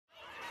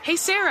Hey,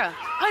 Sarah,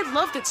 I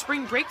love that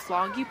spring break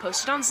vlog you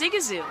posted on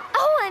Zigazoo.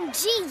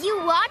 OMG,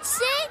 you watched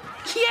it?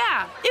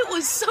 Yeah, it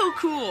was so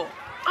cool.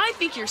 I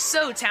think you're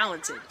so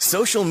talented.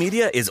 Social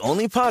media is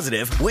only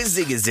positive with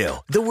Zigazoo,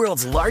 the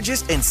world's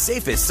largest and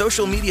safest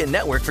social media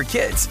network for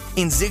kids.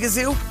 In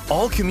Zigazoo,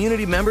 all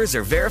community members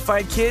are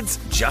verified kids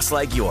just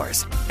like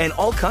yours, and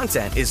all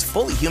content is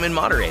fully human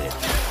moderated.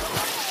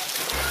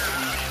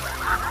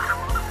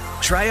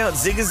 Try out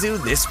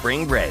Zigazoo this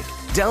spring break.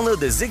 Download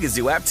the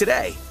Zigazoo app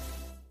today.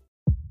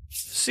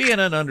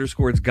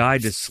 CNN_'s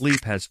Guide to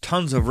Sleep has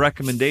tons of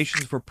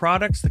recommendations for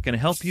products that can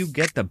help you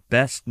get the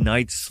best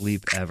night's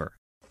sleep ever.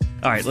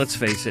 All right, let's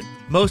face it,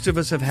 most of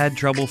us have had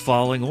trouble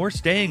falling or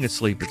staying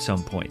asleep at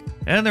some point,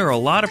 and there are a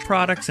lot of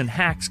products and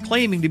hacks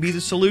claiming to be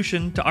the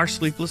solution to our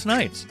sleepless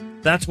nights.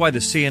 That's why the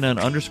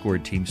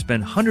CNN_ team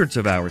spend hundreds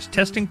of hours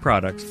testing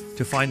products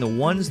to find the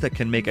ones that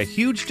can make a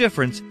huge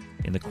difference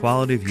in the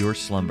quality of your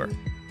slumber.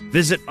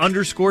 Visit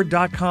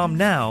underscore.com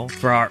now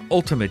for our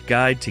ultimate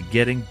guide to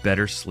getting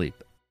better sleep.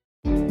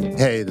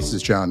 Hey, this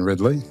is John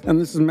Ridley.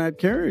 And this is Matt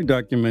Carey,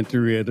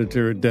 documentary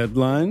editor at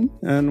Deadline.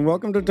 And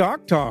welcome to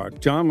Doc Talk.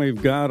 John,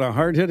 we've got a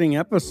hard-hitting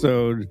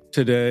episode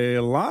today.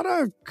 A lot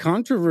of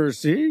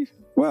controversy.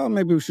 Well,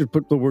 maybe we should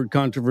put the word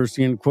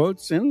controversy in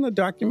quotes in the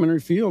documentary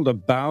field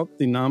about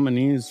the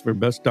nominees for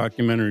Best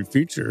Documentary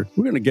Feature.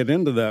 We're going to get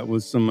into that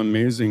with some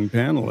amazing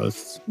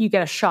panelists. You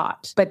get a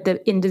shot, but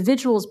the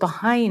individuals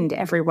behind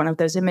every one of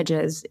those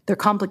images, they're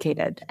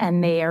complicated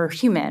and they are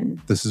human.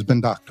 This has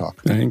been Doc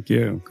Talk. Thank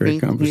you.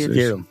 Great conversation. Thank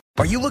you.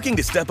 Are you looking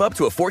to step up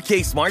to a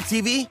 4K smart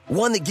TV?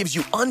 One that gives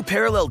you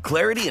unparalleled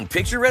clarity and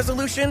picture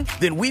resolution?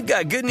 Then we've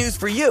got good news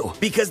for you,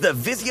 because the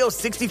Vizio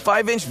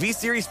 65-inch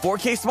V-Series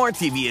 4K smart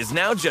TV is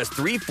now just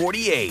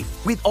 $348.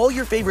 With all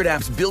your favorite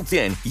apps built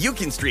in, you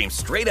can stream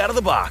straight out of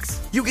the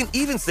box. You can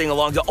even sing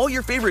along to all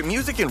your favorite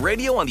music and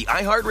radio on the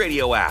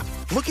iHeartRadio app.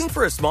 Looking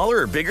for a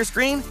smaller or bigger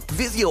screen?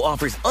 Vizio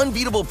offers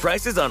unbeatable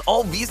prices on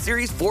all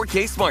V-Series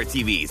 4K smart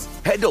TVs.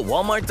 Head to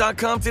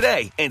Walmart.com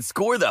today and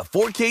score the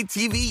 4K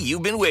TV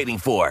you've been waiting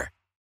for.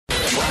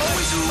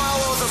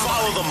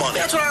 Follow the money.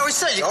 That's what I always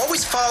say. You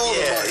always follow the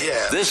money.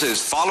 Yeah. This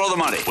is Follow the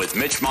Money with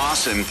Mitch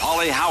Moss and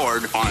Paulie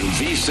Howard on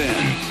VSiN.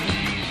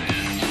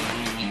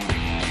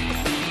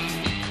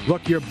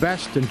 Look your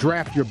best and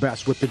draft your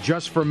best with the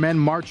Just for Men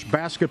March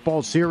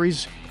Basketball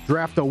Series.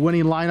 Draft a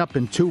winning lineup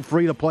and 2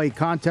 free-to-play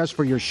contests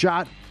for your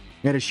shot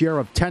and a share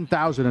of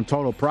 $10,000 in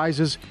total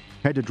prizes.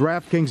 Head to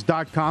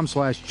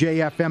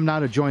DraftKings.com/JFM now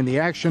to join the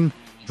action.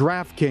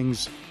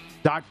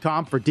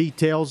 DraftKings.com for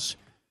details.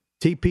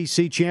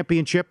 TPC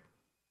Championship,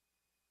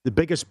 the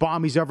biggest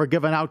bomb he's ever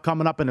given out,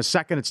 coming up in a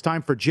second. It's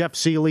time for Jeff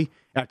Seeley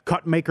at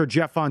Cutmaker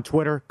Jeff on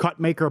Twitter,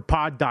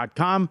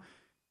 cutmakerpod.com.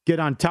 Get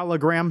on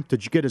Telegram to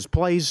get his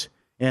plays.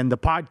 And the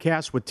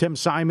podcast with Tim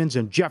Simons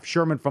and Jeff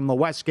Sherman from the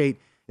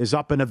Westgate is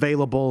up and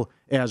available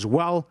as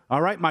well.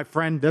 All right, my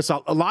friend, there's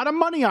a lot of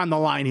money on the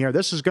line here.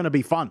 This is going to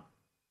be fun.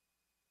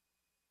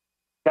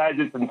 Guys,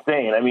 it's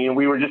insane. I mean,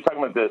 we were just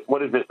talking about this.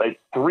 What is it? Like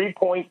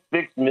 $3.6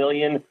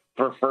 million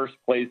for first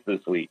place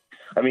this week.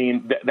 I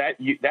mean,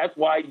 that's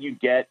why you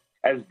get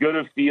as good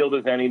a field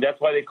as any.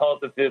 That's why they call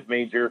it the fifth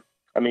major.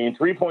 I mean,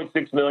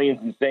 $3.6 million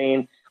is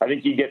insane. I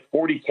think you get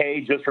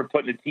 $40K just for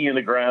putting a tee in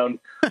the ground.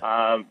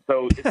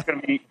 So it's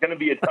going to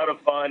be a ton of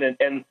fun,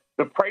 and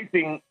the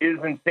pricing is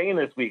insane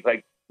this week.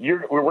 Like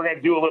we're going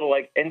to do a little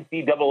like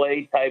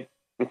NCAA type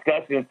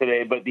discussion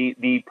today, but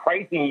the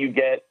pricing you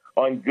get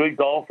on good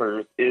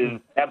golfers is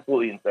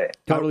absolutely insane.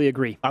 Totally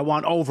agree. I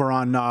want over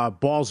on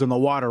balls in the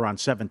water on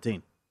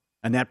 17.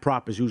 And that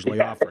prop is usually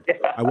offered.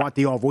 Yeah. I want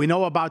the over. We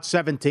know about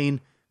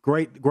 17.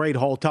 Great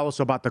hole. Tell us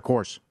about the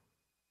course.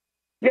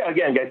 Yeah,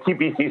 again, guys,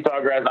 TPC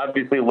Sawgrass,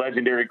 obviously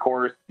legendary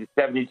course,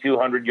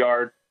 7,200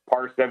 yards,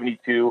 par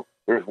 72.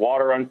 There's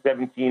water on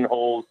 17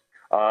 holes,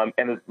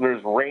 and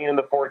there's rain in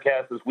the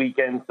forecast this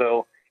weekend,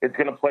 so it's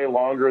going to play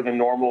longer than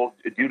normal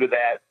due to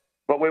that.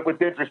 But what's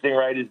interesting,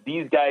 right, is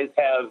these guys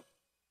have,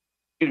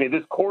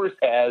 this course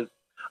has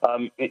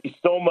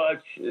so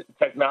much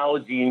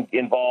technology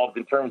involved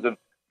in terms of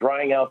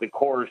drying out the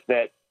course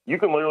that you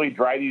can literally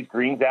dry these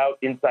greens out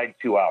inside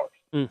 2 hours.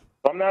 So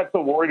I'm not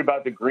so worried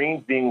about the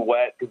greens being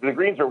wet, because if the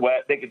greens are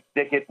wet, they could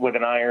stick it with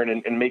an iron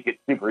and make it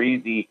super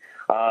easy.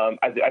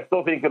 I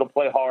still think it'll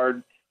play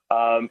hard,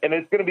 and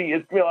it's going to be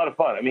a lot of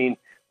fun. I mean,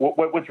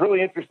 what's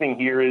really interesting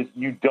here is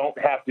you don't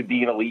have to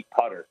be an elite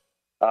putter.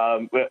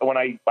 When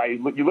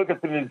you look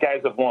at some of these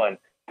guys have won,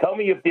 tell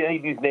me if any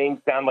of these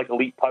names sound like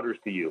elite putters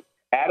to you.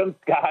 Adam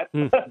Scott,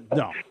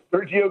 no.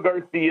 Sergio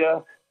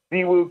Garcia,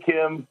 Siwoo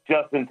Kim,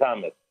 Justin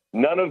Thomas.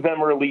 None of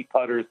them are elite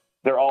putters.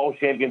 They're all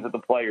champions of the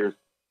Players.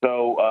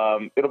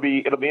 So it'll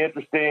be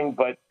interesting.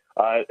 But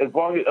as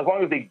long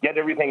as they get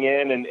everything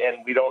in and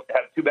we don't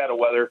have too bad of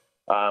weather,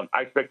 I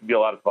expect it to be a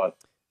lot of fun.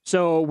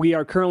 So we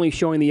are currently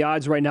showing the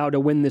odds right now to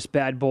win this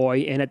bad boy.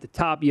 And at the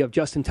top, you have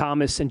Justin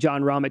Thomas and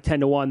Jon Rahm at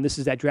 10-1. This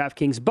is at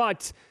DraftKings.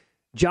 But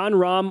Jon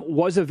Rahm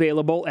was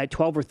available at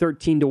 12 or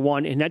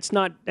 13-1, and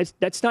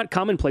that's not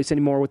commonplace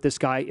anymore with this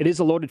guy. It is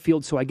a loaded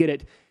field, so I get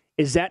it.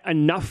 Is that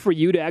enough for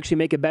you to actually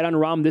make a bet on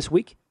Rahm this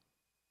week?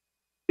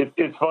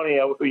 It's funny,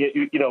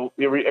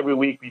 every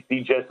week we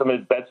see just some of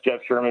the bets Jeff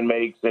Sherman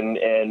makes, and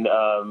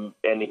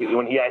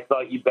I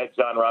saw he bet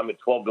Jon Rahm at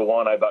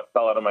 12-1, I about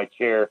fell out of my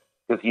chair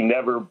because he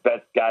never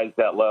bets guys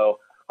that low.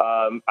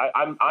 I'm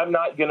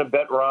not going to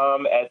bet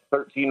Rahm at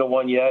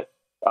 13-1 yet.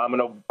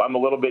 I'm a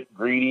little bit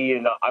greedy,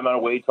 and I'm going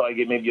to wait till I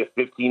get maybe a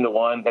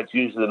 15-1. That's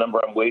usually the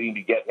number I'm waiting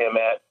to get him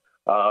at.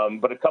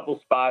 But a couple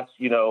spots,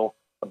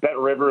 Bet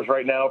Rivers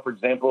right now, for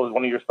example, is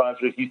one of your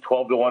sponsors. He's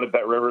 12-1 at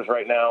Bet Rivers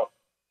right now.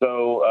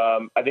 So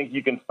I think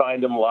you can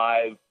find him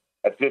live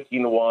at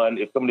 15-1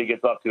 if somebody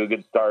gets off to a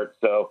good start.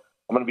 So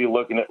I'm going to be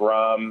looking at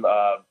Rahm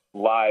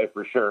live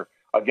for sure.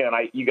 Again,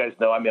 you guys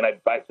know, I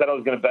said I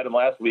was going to bet him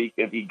last week.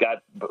 If he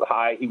got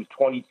high, he was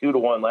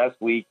 22-1 last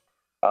week.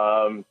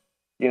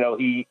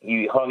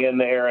 He hung in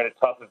there in a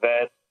tough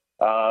event.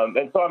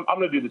 And so I'm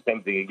going to do the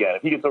same thing again.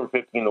 If he gets over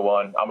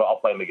 15-1, I'll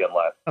play him again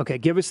live. Okay,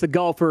 give us the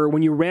golfer.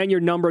 When you ran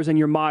your numbers and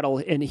your model,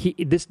 and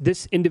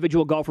this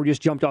individual golfer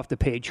just jumped off the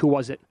page. Who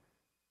was it?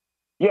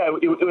 Yeah,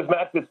 it was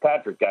Matt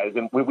Fitzpatrick, guys,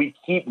 and we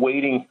keep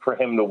waiting for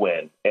him to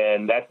win,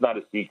 and that's not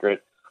a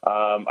secret.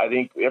 I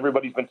think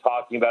everybody's been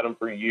talking about him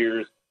for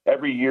years.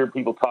 Every year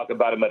people talk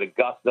about him at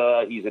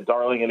Augusta. He's a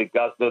darling at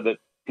Augusta that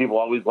people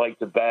always like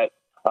to bet.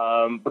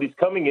 But he's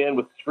coming in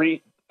with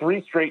three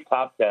straight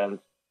top 10s,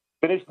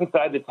 finished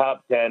inside the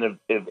top 10 of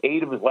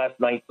 8 of his last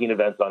 19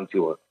 events on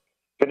tour.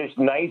 Finished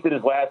ninth in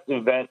his last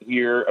event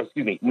here,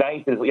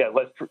 ninth in his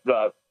last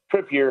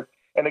trip here.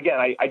 And again,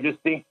 I just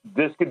think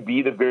this could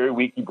be the very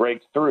week he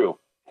breaks through.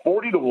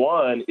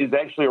 40-1 is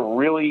actually a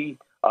really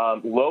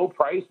low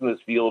price in this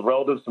field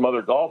relative to some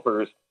other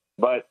golfers.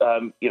 But,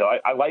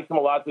 I like him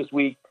a lot this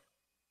week.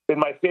 And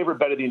my favorite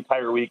bet of the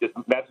entire week is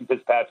Matthew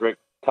Fitzpatrick,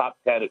 top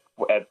 10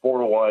 at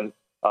 4-1.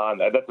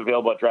 That's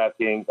available at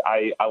DraftKings.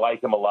 I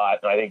like him a lot,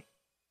 and I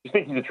just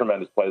think he's a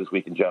tremendous play this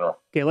week in general.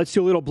 Okay, let's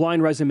do a little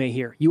blind resume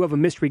here. You have a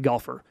mystery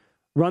golfer.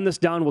 Run this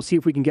down. We'll see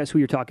if we can guess who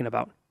you're talking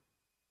about.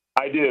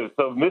 I do.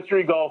 So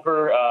mystery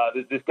golfer,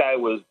 this guy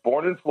was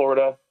born in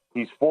Florida.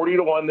 He's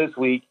 40-1 this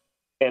week.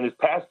 And his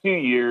past 2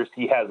 years,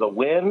 he has a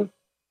win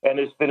and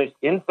has finished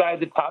inside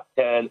the top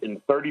 10 in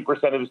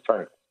 30% of his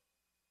tournaments.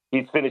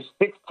 He's finished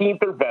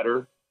 16th or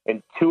better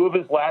in 2 of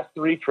his last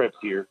 3 trips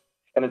here,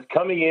 and is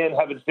coming in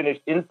having finished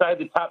inside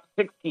the top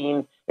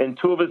 16 in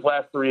 2 of his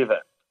last 3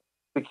 events.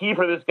 The key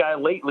for this guy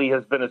lately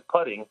has been his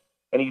putting,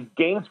 and he's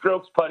gained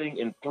strokes putting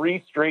in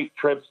 3 straight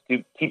trips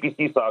to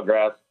TPC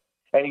Sawgrass,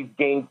 and he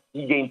gained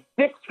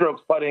 6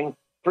 strokes putting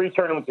 3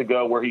 tournaments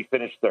ago where he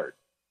finished 3rd.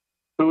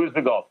 Who is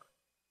the golfer?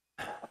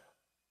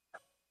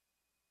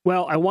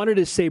 Well, I wanted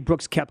to say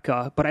Brooks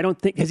Koepka, but I don't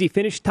think, has he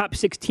finished top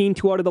 16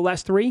 2 out of the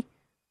last 3?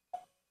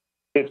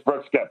 It's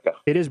Brooks Koepka.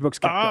 It is Brooks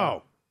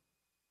Koepka. Oh.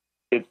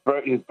 It's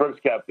Brooks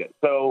Koepka.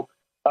 So,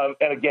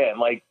 and again,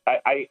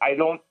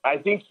 I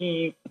think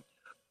he,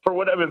 for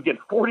whatever, again,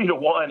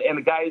 40-1, and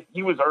the guy,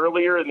 he was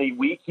earlier in the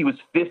week, he was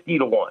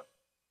 50-1.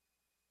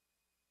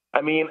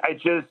 I mean,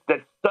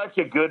 that's such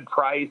a good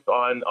price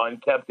on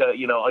Koepka.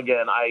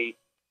 Again,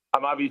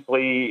 I'm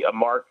obviously a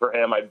mark for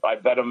him. I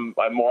bet him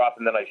more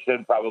often than I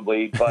should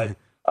probably, but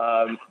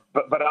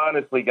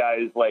honestly,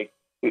 guys,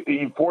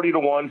 40-1,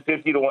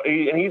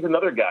 50-1, and he's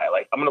another guy.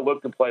 I'm going to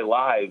look to play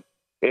live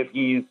if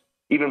he's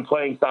even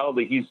playing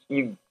solidly.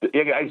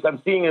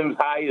 I'm seeing him as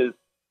high as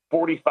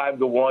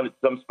 45-1 at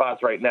some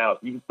spots right now. So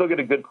you can still get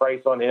a good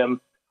price on him.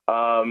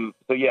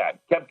 So yeah,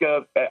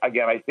 Koepka,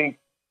 again, I think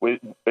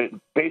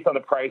based on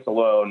the price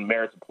alone,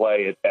 merits a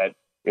play at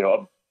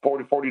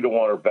 40-1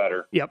 or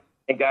better. Yep.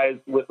 And guys,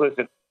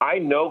 listen, I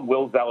know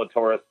Will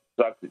Zalatoris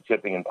sucks at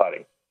chipping and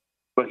putting,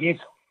 but he's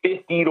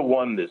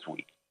 50-1 this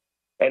week.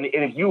 And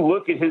if you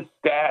look at his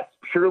stats,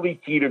 purely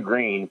tee to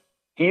green,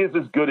 he is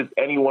as good as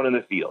anyone in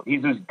the field.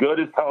 He's as good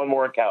as Colin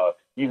Morikawa.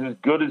 He's as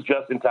good as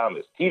Justin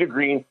Thomas. Tee to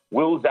green,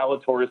 Will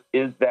Zalatoris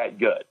is that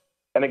good.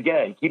 And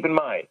again, keep in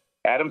mind,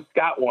 Adam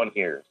Scott won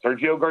here.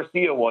 Sergio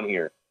Garcia won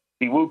here.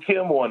 Siwoo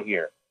Kim won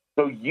here.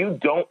 So you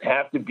don't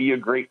have to be a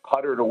great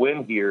putter to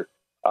win here.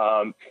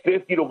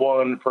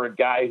 50-1 for a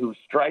guy who's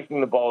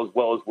striking the ball as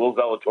well as Will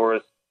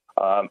Zalatoris,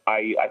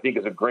 I think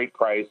is a great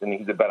price, and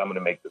he's a bet I'm going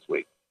to make this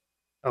week.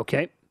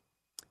 Okay.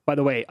 By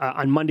the way,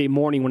 on Monday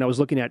morning when I was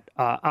looking at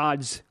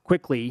odds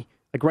quickly,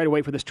 right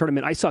away for this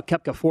tournament, I saw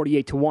Koepka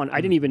 48-1.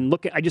 I didn't even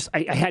look at.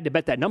 I had to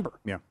bet that number.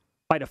 Yeah.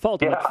 By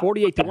default, I'm like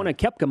 48-1 on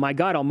Koepka. My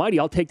God Almighty,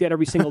 I'll take that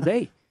every single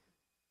day.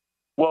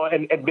 Well,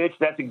 and Mitch,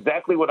 that's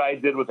exactly what I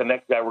did with the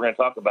next guy we're going to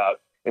talk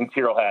about in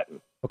Tyrrell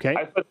Hatton. Okay.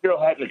 I saw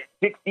Tyrrell Hatton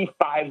at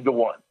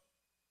 65-1.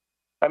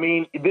 I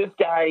mean, this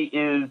guy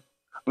is,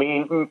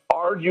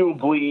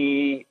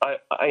 arguably,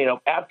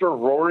 after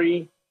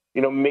Rory,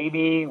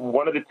 maybe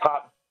one of the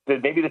top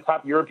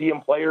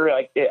European player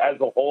as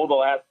a whole the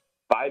last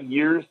 5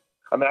 years.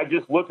 I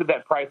just looked at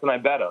that price and I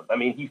bet him.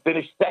 He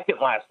finished 2nd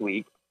last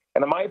week.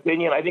 And in my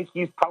opinion, I think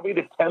he's probably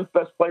the 10th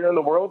best player in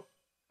the world.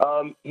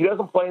 He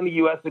doesn't play in the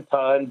U.S. a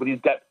ton, but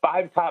he's got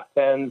 5 top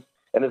 10s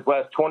in his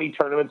last 20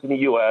 tournaments in the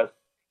U.S.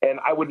 And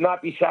I would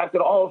not be shocked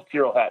at all if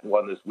Tyrrell Hatton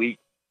won this week.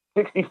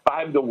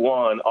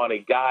 65-1 on a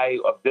guy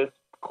of this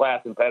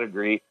class and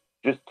pedigree.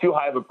 just too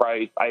high of a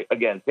price.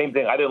 Again, same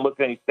thing. I didn't look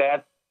at any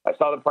stats. I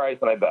saw the price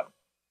and I bet.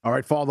 All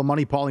right, follow the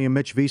money. Paulie and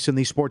Mitch VSiN,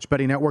 the Sports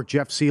Betting Network.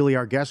 Jeff Seeley,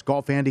 our guest,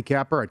 golf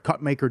handicapper at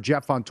Cutmaker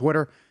Jeff on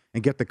Twitter,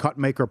 and get the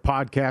Cutmaker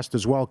podcast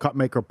as well,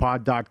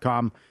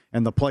 cutmakerpod.com,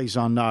 and the plays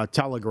on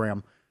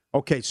Telegram.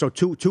 Okay, so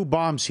two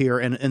bombs here,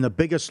 and the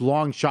biggest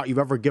long shot you've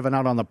ever given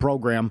out on the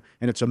program,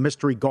 and it's a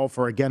mystery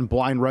golfer. Again,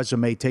 blind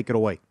resume. Take it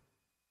away.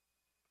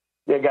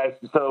 Yeah, guys.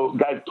 So,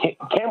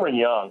 Cameron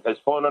Young has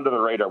flown under the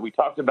radar. We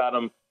talked about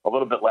him a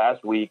little bit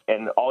last week,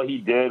 and all he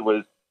did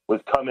was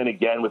come in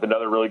again with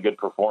another really good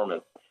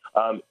performance.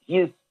 He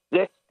is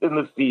sixth in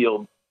the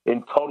field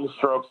in total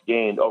strokes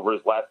gained over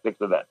his last 6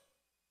 events.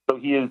 So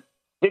he is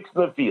sixth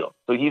in the field.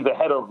 So he's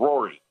ahead of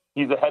Rory.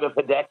 He's ahead of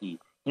Hideki.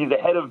 He's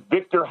ahead of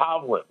Victor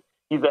Hovland.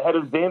 He's ahead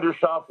of Xander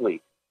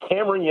Schauffele.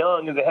 Cameron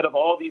Young is ahead of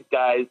all these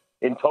guys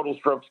in total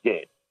strokes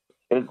gained.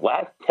 In his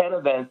last 10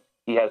 events,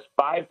 he has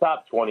 5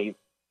 top 20s.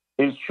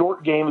 His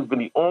short game has been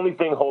the only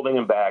thing holding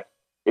him back.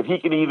 If he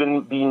can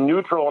even be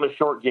neutral on a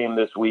short game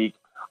this week,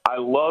 I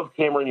love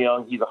Cameron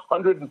Young. He's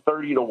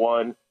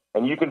 130-1,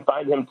 and you can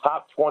find him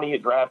top 20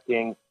 at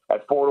DraftKings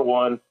at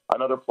 4-1.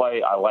 Another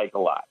play I like a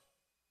lot.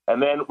 And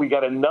then we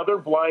got another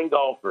blind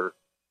golfer.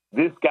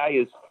 This guy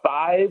is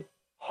 500-1.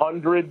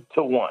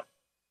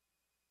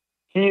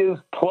 He is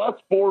plus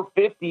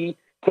 450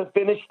 to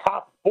finish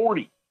top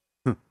 40.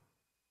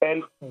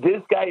 And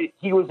this guy,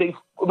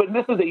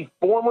 this is a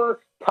former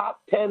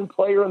top 10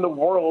 player in the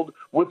world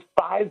with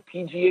 5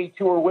 PGA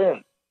Tour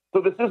wins.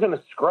 So this isn't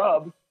a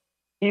scrub.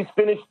 He's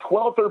finished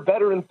 12th or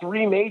better in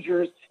 3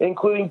 majors,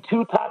 including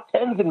 2 top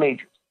 10s in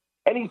majors.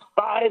 And he's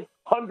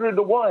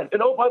 500-1.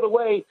 And oh, by the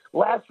way,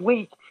 last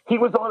week he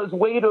was on his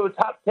way to a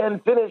top 10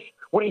 finish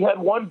when he had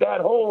 1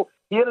 bad hole.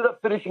 He ended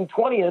up finishing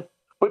 20th.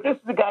 But this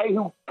is a guy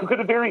who could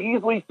have very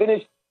easily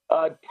finished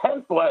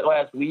 10th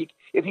last week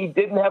if he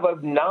didn't have a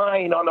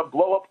 9 on a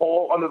blow-up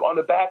hole on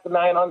the back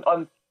 9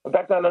 on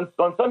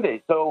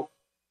Sunday. So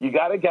you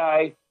got a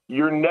guy,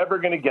 you're never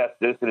going to guess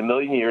this in a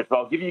million years, but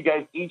I'll give you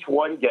guys each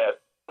one guess.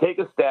 Take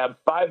a stab,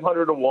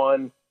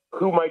 500-1.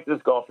 Who might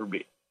this golfer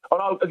be? Oh,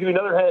 I'll give you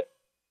another hint.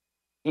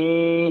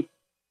 He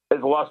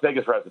is a Las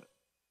Vegas resident.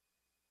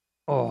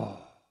 Oh.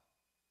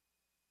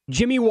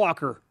 Jimmy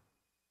Walker.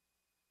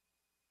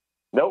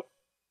 Nope.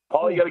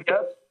 Paul, you got a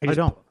guess? I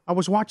don't. I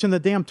was watching the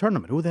damn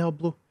tournament. Who the hell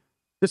blew?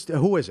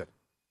 Who is it?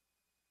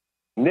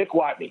 Nick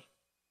Watney.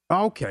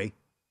 Okay.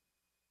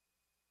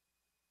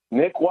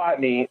 Nick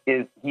Watney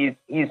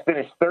he's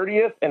finished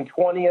 30th and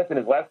 20th in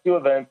his last 2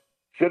 events.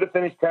 Should have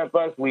finished 10th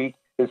last week.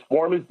 His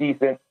form is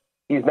decent.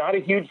 He's not a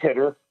huge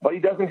hitter, but he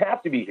doesn't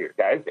have to be here,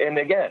 guys. And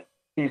again,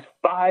 he's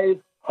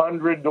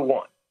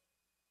 500-1.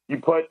 You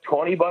put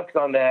 $20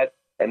 on that,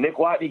 and Nick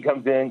Watney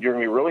comes in. You're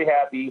gonna be really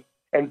happy.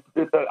 And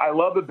I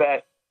love the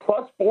bet.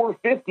 Plus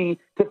 450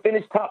 to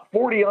finish top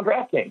 40 on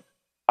DraftKings.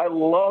 I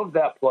love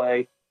that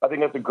play. I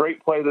think that's a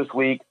great play this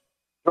week.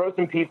 Throw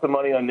some piece of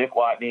money on Nick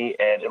Watney,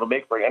 and it'll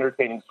make for an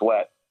entertaining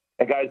sweat.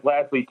 And guys,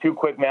 lastly, 2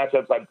 quick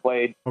matchups I've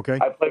played. Okay.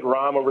 I played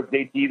Rahm over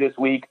JT this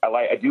week.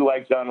 I do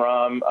like Jon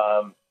Rahm.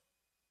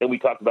 And we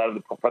talked about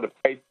it for the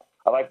price.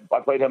 I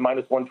played him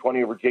minus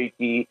 120 over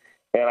JT,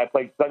 and I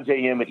played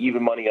Sungjae Im at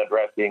even money on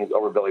DraftKings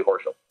over Billy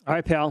Horschel. All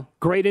right, pal.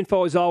 Great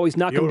info as always.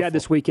 Knock him dead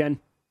this weekend.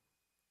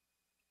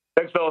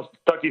 Thanks, fellas.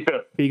 Talk to you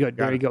soon. Be good.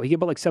 There you go. He gave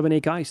about like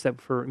 7-8 guys that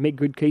made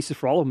good cases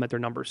for all of them at their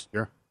numbers.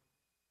 Sure.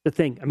 The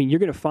thing, I mean, you're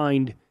going to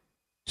find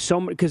so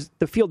much, because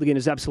the field again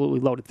is absolutely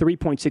loaded.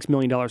 $3.6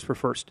 million for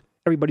first.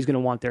 Everybody's going to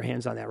want their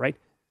hands on that, right?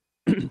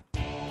 You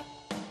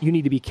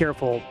need to be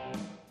careful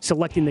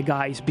selecting the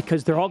guys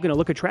because they're all going to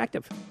look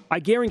attractive. I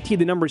guarantee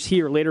the numbers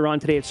here later on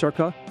today at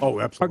Circa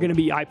are going to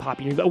be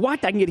eye-popping. You go,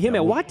 what? I can get him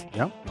at what?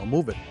 Yeah, I'll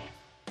move it.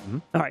 Mm-hmm.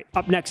 All right,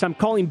 up next, I'm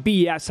calling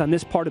BS on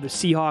this part of the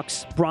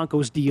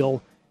Seahawks-Broncos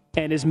deal,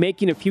 and is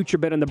making a future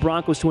bet on the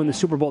Broncos to win the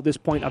Super Bowl at this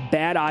point a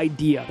bad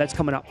idea? That's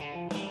coming up.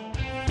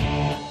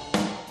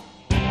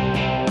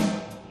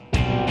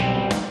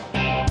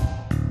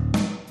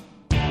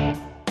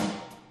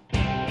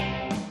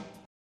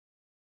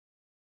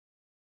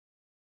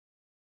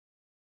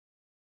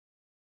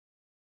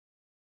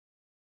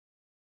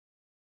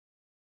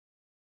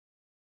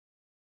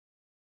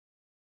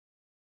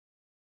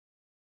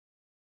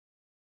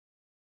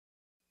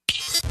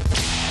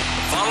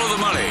 Follow the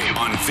money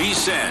on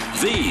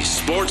VSiN, the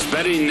Sports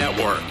Betting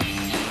Network.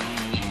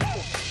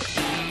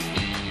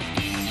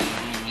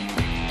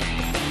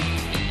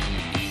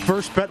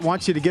 First Bet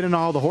wants you to get in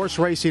all the horse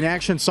racing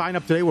action. Sign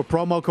up today with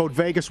promo code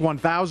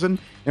Vegas1000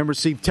 and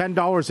receive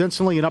 $10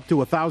 instantly and up to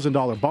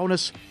 $1,000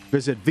 bonus.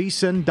 Visit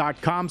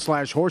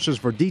vsin.com/horses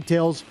for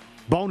details.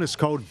 Bonus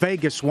code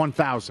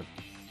Vegas1000.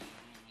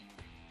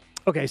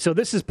 Okay, so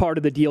this is part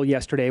of the deal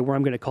yesterday where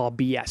I'm going to call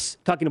BS.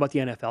 Talking about the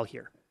NFL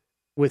here.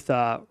 With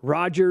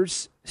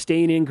Rodgers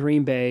staying in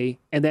Green Bay,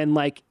 and then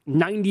like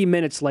 90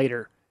 minutes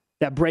later,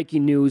 that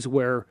breaking news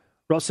where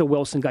Russell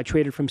Wilson got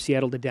traded from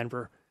Seattle to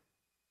Denver.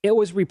 It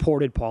was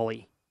reported,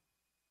 Paulie,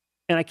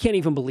 and I can't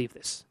even believe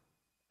this.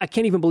 I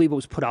can't even believe it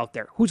was put out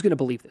there. Who's going to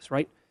believe this,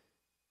 right?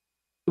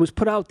 It was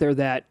put out there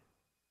that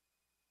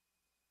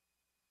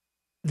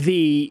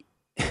the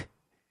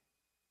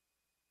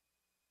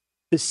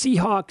the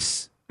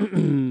Seahawks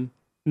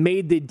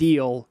made the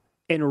deal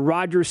and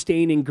Rodgers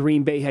staying in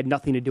Green Bay had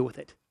nothing to do with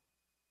it.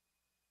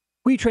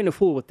 Who are you trying to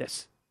fool with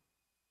this?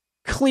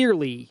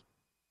 Clearly,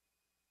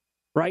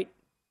 right?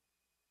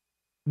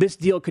 This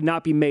deal could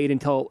not be made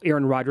until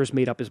Aaron Rodgers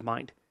made up his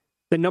mind.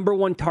 The number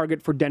one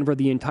target for Denver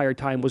the entire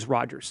time was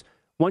Rodgers.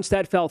 Once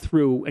that fell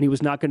through and he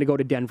was not going to go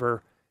to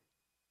Denver,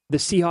 the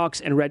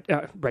Seahawks and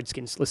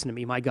Redskins, listen to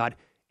me, my God,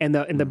 and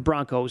the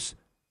Broncos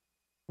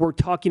were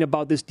talking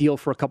about this deal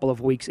for a couple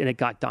of weeks and it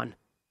got done.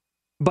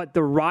 But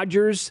the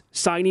Rodgers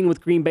signing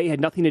with Green Bay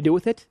had nothing to do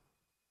with it?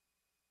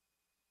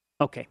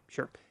 Okay,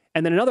 sure.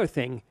 And then another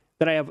thing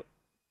that I have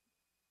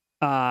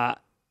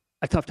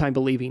a tough time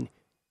believing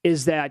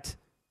is that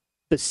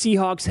the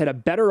Seahawks had a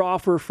better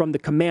offer from the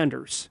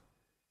Commanders,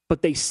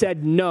 but they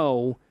said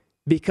no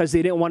because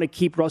they didn't want to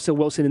keep Russell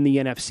Wilson in the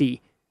NFC.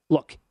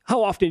 Look,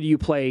 how often do you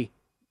play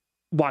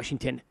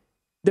Washington?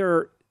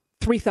 They're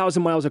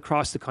 3,000 miles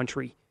across the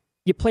country.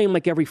 You play him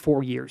like every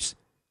 4 years.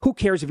 Who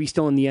cares if he's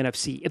still in the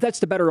NFC? If that's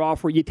the better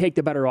offer, you take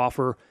the better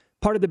offer.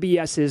 Part of the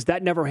BS is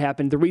that never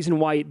happened. The reason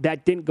why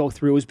that didn't go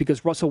through is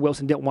because Russell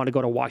Wilson didn't want to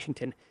go to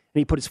Washington, and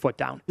he put his foot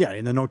down. Yeah,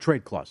 in the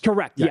no-trade clause.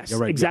 Correct, yeah, yes,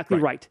 right, exactly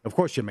yeah, right. Of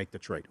course you make the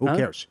trade. Who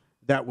cares?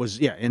 That was,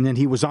 and then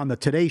he was on the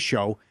Today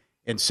Show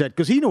and said,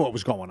 because he knew what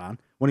was going on.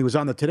 When he was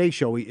on the Today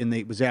Show,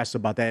 he was asked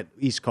about that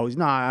East Coast.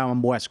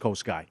 I'm a West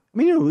Coast guy. I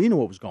mean, he knew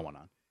what was going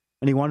on.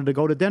 And he wanted to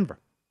go to Denver.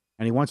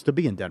 And he wants to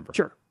be in Denver.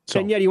 Sure. So,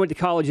 and yet he went to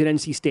college at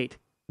NC State.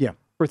 Yeah.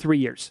 For 3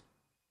 years.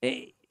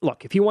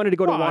 Look, if he wanted to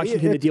go to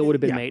Washington, the deal would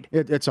have been made.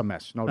 It's a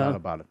mess, no doubt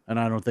about it. And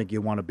I don't think you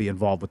want to be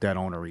involved with that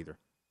owner either.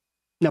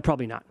 No,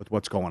 probably not. With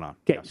what's going on.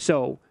 Okay,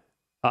 so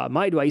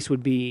my advice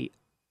would be,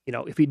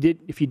 if you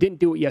didn't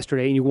do it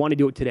yesterday and you want to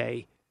do it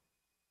today,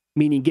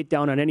 meaning get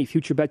down on any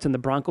future bets on the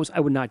Broncos, I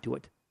would not do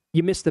it.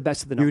 You missed the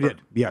best of the number. You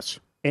did, yes.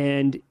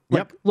 And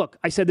look,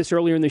 I said this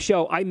earlier in the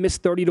show. I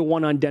missed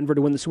 30-1 on Denver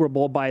to win the Super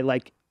Bowl by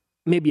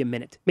maybe a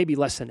minute, maybe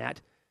less than that.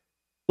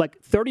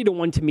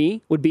 30-1 to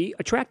me would be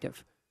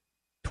attractive.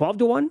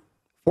 12-1,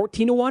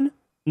 14-1.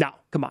 No,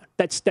 come on,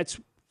 that's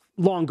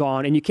long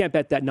gone, and you can't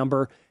bet that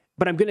number.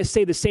 But I'm going to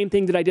say the same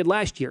thing that I did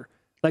last year.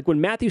 Like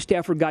when Matthew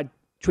Stafford got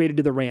traded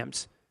to the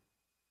Rams,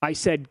 I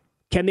said,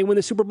 can they win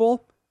the Super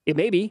Bowl? It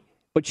may be,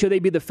 but should they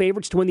be the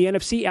favorites to win the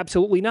NFC?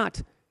 Absolutely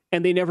not.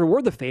 And they never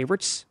were the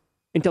favorites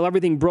until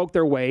everything broke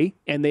their way,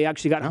 and they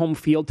actually got home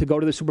field to go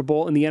to the Super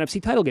Bowl in the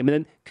NFC title game.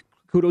 And then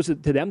kudos to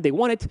them, they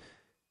won it.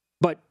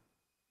 But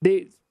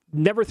they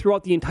never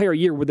throughout the entire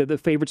year were they the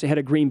favorites ahead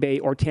of Green Bay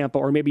or Tampa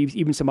or maybe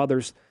even some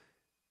others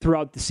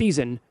throughout the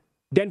season.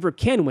 Denver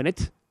can win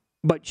it,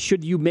 but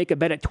should you make a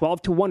bet at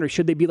 12-1 or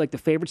should they be like the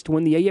favorites to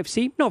win the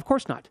AFC? No, of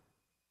course not.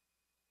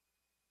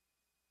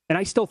 And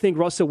I still think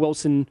Russell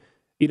Wilson,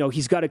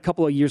 he's got a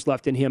couple of years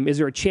left in him. Is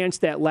there a chance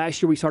that last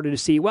year we started to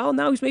see, well,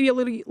 now he's maybe a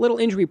little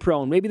injury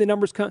prone. Maybe the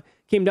numbers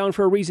came down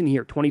for a reason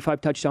here.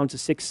 25 touchdowns to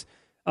 6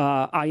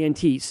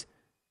 INTs.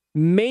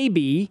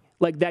 Maybe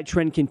that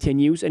trend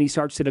continues and he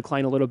starts to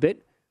decline a little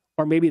bit,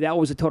 or maybe that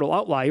was a total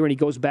outlier and he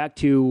goes back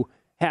to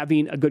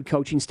having a good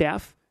coaching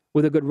staff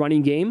with a good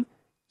running game,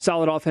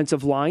 solid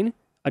offensive line,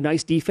 a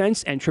nice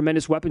defense, and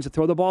tremendous weapons to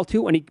throw the ball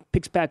to, and he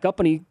picks back up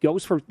and he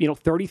goes for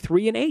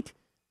 33-8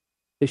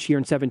 this year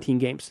in 17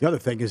 games. The other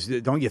thing is,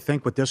 don't you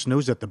think with this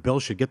news that the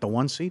Bills should get the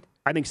 1 seed?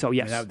 I think so,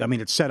 yes. I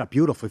mean, it's set up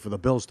beautifully for the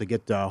Bills to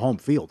get home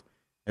field,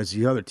 as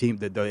the other team,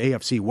 the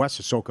AFC West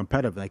is so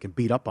competitive and they can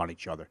beat up on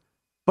each other.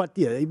 But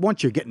yeah,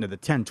 once you're getting to the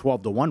 10,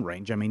 12-1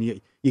 range, I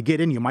mean, you get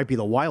in, you might be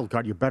the wild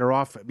card. You're better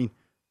off. I mean,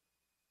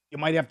 you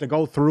might have to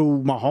go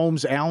through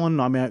Mahomes,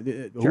 Allen. I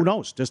mean, who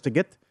knows, just to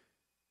get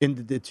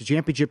into the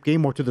championship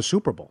game or to the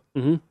Super Bowl.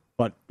 Mm-hmm.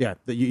 But yeah,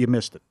 you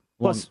missed it.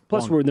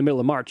 Plus, we're in the middle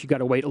of March. You got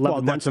to wait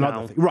 11 months now.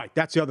 Another thing. Right,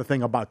 that's the other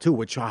thing about too.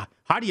 Which how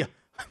do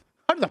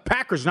the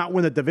Packers not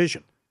win the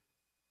division?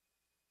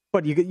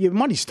 But your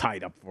money's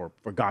tied up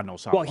for God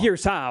knows how. Well,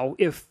 here's how: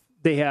 if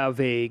they have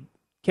a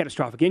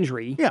catastrophic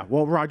injury,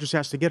 Rodgers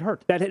has to get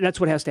hurt. That's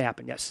what has to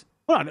happen. Yes.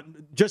 Well,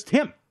 just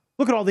him.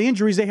 Look at all the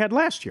injuries they had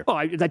last year. Oh,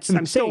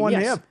 I'm saying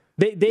yes.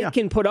 They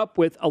can put up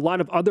with a lot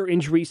of other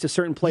injuries to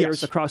certain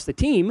players across the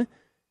team,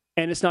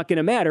 and it's not going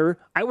to matter.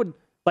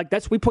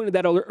 We pointed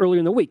that out earlier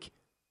in the week.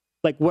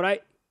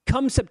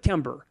 Come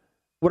September,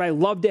 would I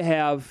love to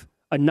have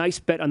a nice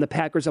bet on the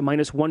Packers at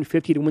minus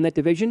 150 to win that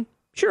division?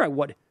 Sure, I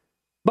would.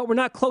 But we're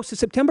not close to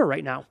September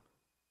right now.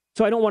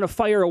 So I don't want to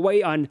fire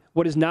away on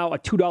what is now a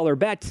 $2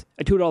 bet,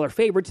 a $2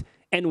 favorite,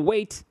 and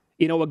wait,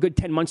 a good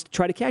 10 months to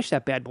try to cash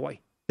that bad boy.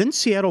 Didn't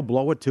Seattle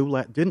blow it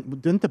too?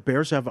 Didn't the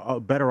Bears have a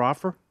better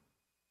offer?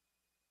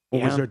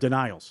 Or was there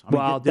denials?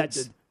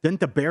 Didn't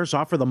the Bears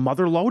offer the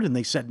mother load and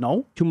they said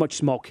no? Too much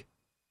smoke.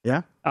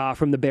 Yeah?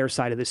 From the Bears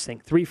side of this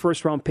thing. 3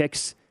 first-round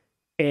picks,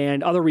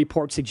 and other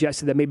reports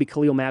suggested that maybe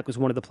Khalil Mack was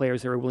one of the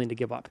players they were willing to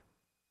give up.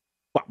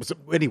 Well,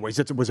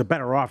 it was a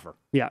better offer.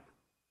 Yeah.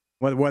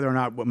 Whether or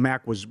not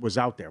Mack was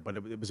out there, but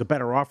it was a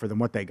better offer than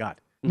what they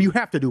got. I mean, you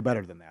have to do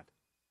better than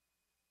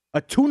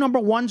that. 2 number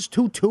 1s,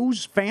 2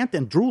 2s, Fant,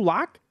 and Drew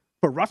Lock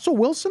for Russell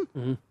Wilson?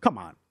 Mm-hmm. Come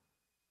on.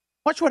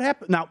 Watch what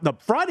happens. Now, the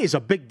Friday's a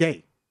big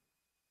day.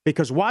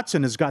 Because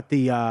Watson has got go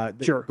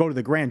to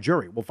the grand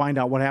jury. We'll find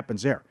out what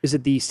happens there. Is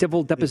it the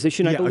civil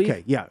deposition, I believe?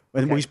 Okay, yeah.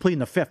 And he's pleading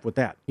the fifth with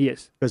that. He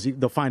is. Because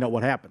they'll find out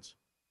what happens.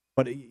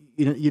 But,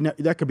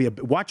 that could be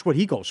watch what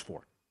he goes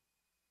for.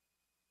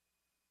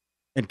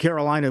 And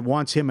Carolina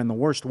wants him in the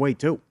worst way,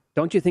 too.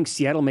 Don't you think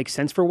Seattle makes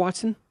sense for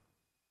Watson?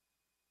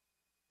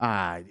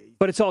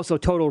 But it's also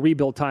total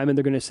rebuild time, and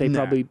they're going to say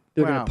probably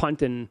they're going to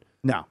punt and...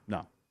 No.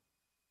 How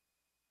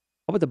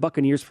about the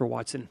Buccaneers for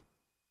Watson?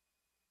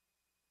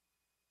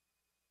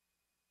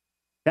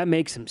 That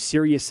makes some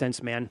serious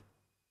sense, man.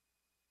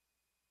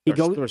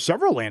 There are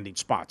several landing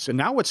spots, and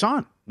now it's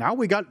on. Now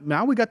we got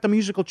the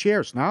musical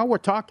chairs. Now we're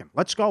talking.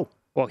 Let's go.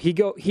 Well, he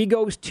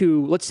goes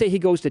to, let's say he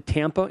goes to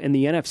Tampa in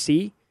the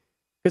NFC,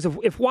 because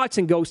if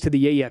Watson goes to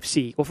the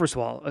AFC, well, first of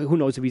all, who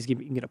knows if he's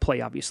going to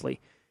play, obviously.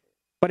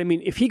 But, I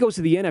mean, if he goes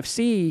to the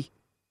NFC,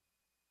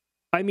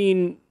 I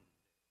mean,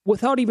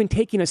 without even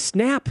taking a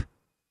snap,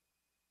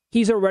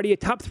 he's already a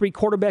top 3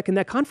 quarterback in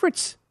that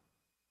conference.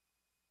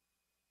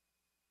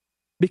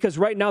 Because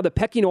right now the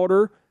pecking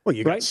order... Well,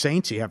 you got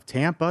Saints, you have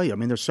Tampa. I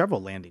mean, there's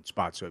several landing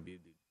spots. So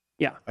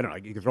yeah. I don't know.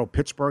 You can throw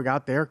Pittsburgh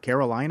out there,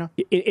 Carolina.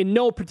 In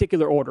no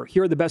particular order,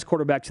 here are the best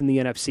quarterbacks in the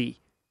NFC.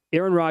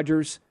 Aaron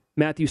Rodgers,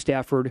 Matthew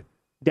Stafford,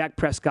 Dak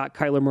Prescott,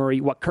 Kyler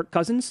Murray, Kirk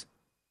Cousins?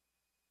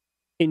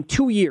 In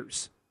 2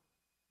 years,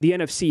 the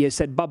NFC has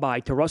said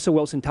bye-bye to Russell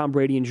Wilson, Tom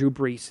Brady, and Drew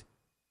Brees.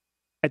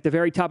 At the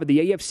very top of the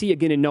AFC,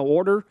 again in no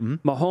order,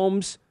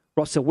 Mahomes,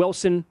 Russell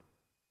Wilson,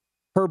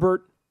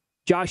 Herbert,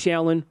 Josh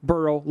Allen,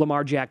 Burrow,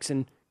 Lamar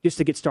Jackson, just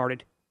to get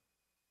started.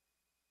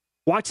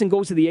 Watson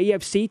goes to the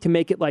AFC to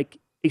make it like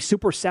a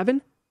Super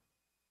 7?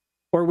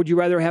 Or would you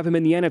rather have him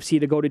in the NFC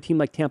to go to a team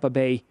like Tampa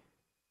Bay?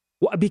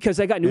 Well, because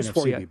I got news NFC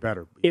for you. Be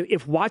better.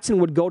 If Watson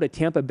would go to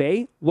Tampa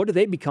Bay, what do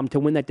they become to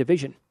win that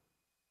division?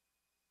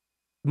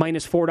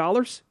 Minus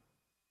 $4?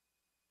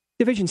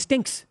 Division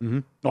stinks. Mm-hmm.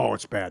 Oh,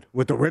 it's bad.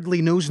 With the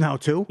Ridley news now,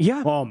 too?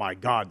 Yeah. Oh, my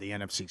God, the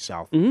NFC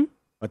South. Mm-hmm.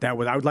 But I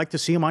would like to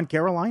see him on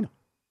Carolina.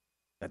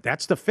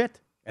 That's the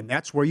fit. And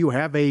that's where you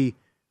have a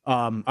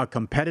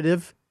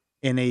competitive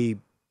and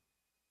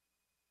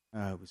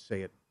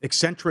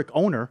eccentric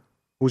owner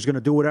who's going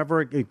to do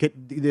whatever.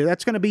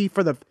 That's going to be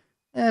for the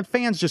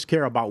fans. Just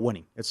care about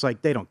winning. It's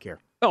like they don't care.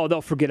 Oh,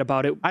 they'll forget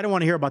about it. I don't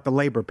want to hear about the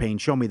labor pain.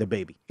 Show me the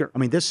baby. Sure. I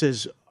mean, this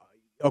is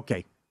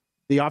okay.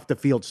 The off the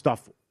field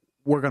stuff.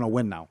 We're going to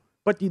win now,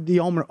 but the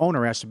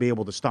owner has to be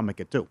able to stomach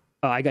it too.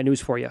 I got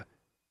news for you.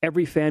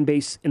 Every fan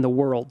base in the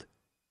world.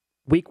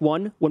 Week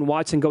 1, when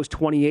Watson goes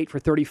 28 for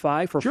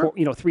 35 for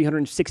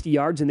 360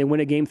 yards and they win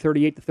a game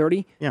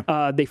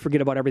 38-30, they forget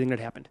about everything that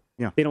happened.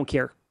 Yeah. They don't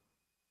care.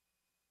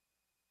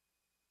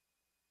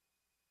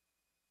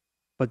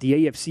 But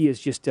the AFC is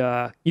just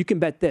you can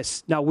bet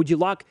this. Now, would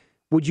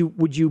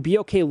you be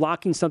okay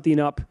locking something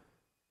up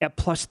at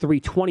plus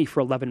 320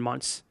 for 11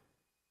 months?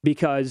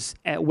 Because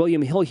at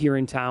William Hill here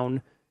in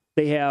town,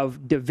 they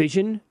have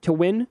division to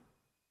win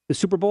the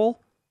Super Bowl,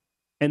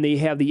 and they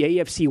have the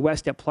AFC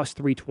West at plus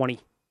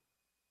 320.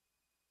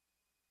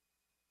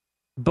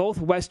 Both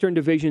Western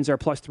divisions are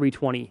plus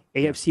 320.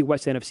 AFC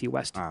West, NFC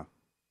West.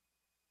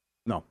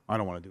 No, I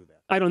don't want to do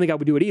that. I don't think I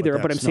would do it either,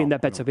 but I'm saying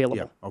that bet's available.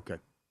 Yeah, okay.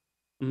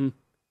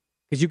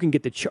 Because you can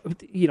get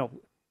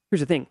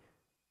here's the thing.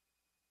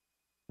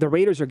 The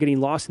Raiders are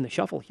getting lost in the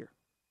shuffle here.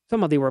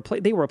 Somehow they were a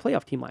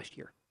playoff team last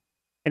year.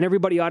 And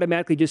everybody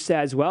automatically just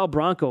says, well,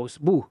 Broncos,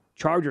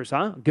 Chargers,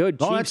 huh? Good.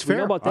 Oh, Chiefs, that's fair. We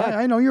know about that.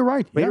 I know, you're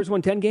right. Raiders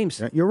won 10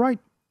 games. Yeah, you're right.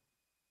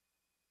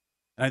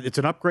 And it's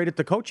an upgrade at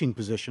the coaching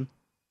position.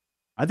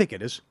 I think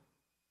it is.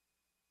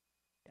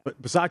 But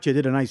Bisaccia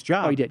did a nice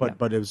job. Oh, he did,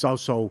 but it was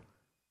also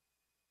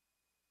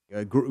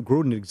Gruden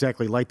didn't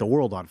exactly light the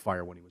world on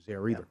fire when he was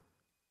there either.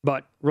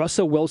 But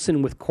Russell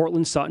Wilson with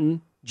Cortland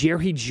Sutton,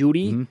 Jerry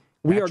Jeudy,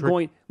 we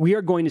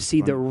are going to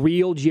see the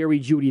real Jerry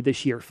Jeudy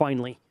this year.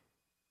 Finally,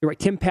 you're right.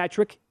 Tim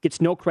Patrick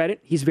gets no credit.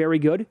 He's very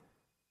good.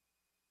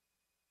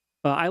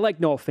 I like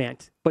Noah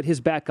Fant, but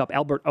his backup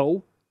Albert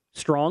O,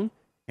 strong.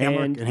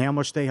 Can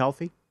Hamler stay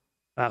healthy?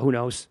 Who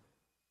knows?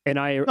 And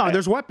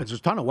there's weapons. There's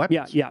a ton of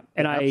weapons. Yeah.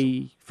 And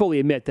I fully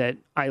admit that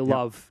I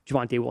love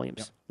Javonte Williams.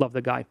 Yep. Love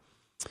the guy.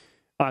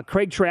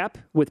 Craig Trapp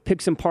with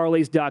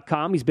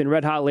picksandparlays.com. He's been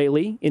red hot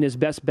lately in his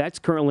best bets.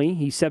 Currently,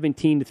 he's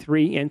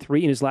 17-3 and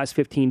 3 in his last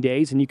 15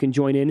 days. And you can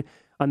join in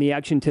on the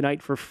action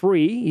tonight for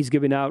free. He's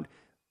giving out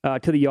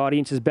to the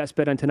audience his best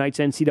bet on tonight's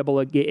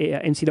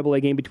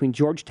NCAA game between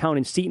Georgetown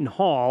and Seton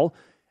Hall.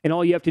 And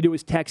all you have to do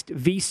is text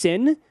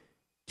VSIN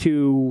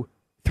to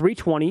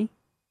 320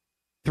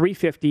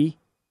 350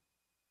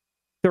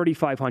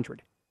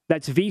 3500.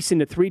 That's VSIN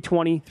to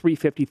 320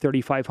 350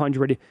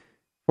 3500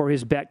 for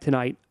his bet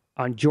tonight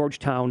on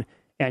Georgetown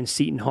and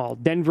Seton Hall.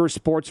 Denver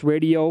Sports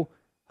Radio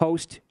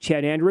host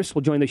Chad Andrus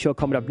will join the show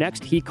coming up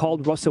next. He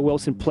called Russell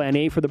Wilson Plan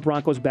A for the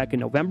Broncos back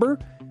in November.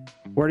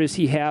 Where does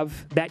he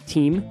have that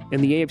team in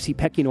the AFC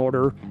pecking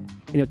order?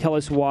 And he'll tell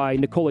us why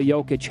Nikola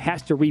Jokic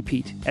has to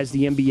repeat as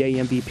the NBA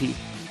MVP.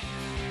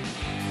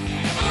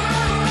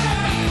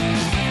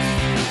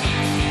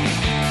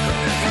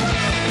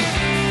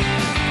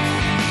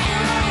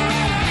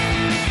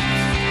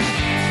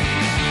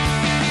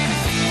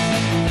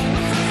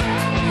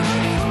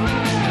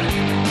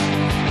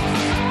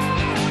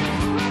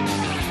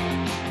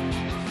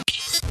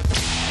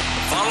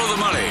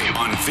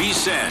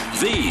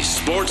 VSiN, the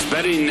Sports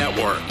Betting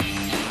Network.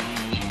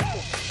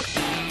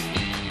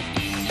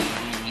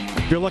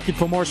 If you're looking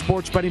for more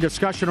sports betting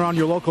discussion around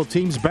your local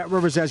teams,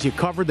 BetRivers has you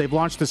covered. They've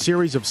launched a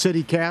series of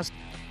CityCast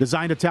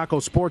designed to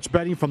tackle sports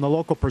betting from the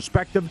local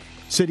perspective.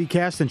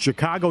 CityCast in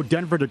Chicago,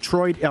 Denver,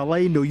 Detroit, LA,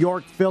 New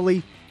York,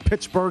 Philly,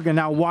 Pittsburgh, and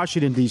now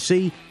Washington,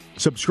 D.C.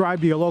 Subscribe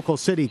to your local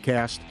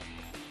CityCast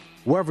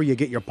wherever you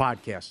get your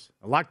podcasts.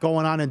 A lot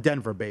going on in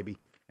Denver, baby.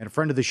 And a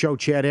friend of the show,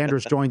 Chad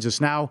Andrus, joins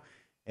us now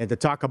and to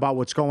talk about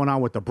what's going on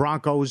with the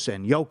Broncos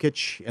and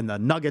Jokic and the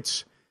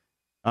Nuggets.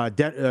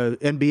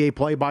 NBA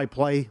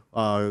play-by-play,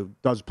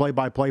 does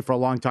play-by-play for a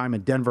long time,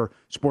 and Denver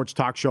sports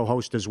talk show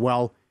host as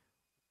well.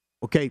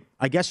 Okay,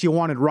 I guess you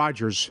wanted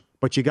Rodgers,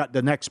 but you got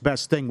the next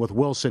best thing with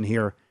Wilson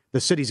here.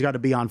 The city's got to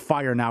be on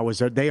fire now, as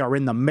they are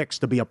in the mix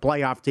to be a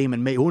playoff team,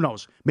 and who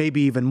knows,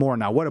 maybe even more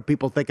now. What are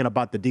people thinking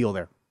about the deal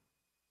there?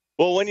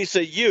 Well, when you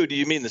say you, do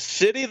you mean the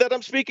city that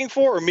I'm speaking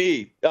for, or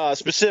me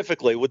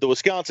specifically with the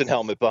Wisconsin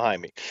helmet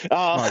behind me?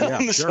 Yeah,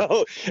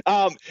 sure.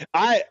 So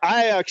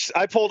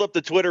I pulled up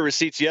the Twitter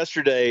receipts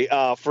yesterday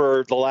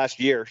for the last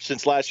year,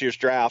 since last year's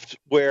draft,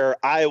 where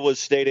I was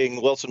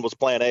stating Wilson was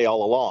plan A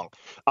all along.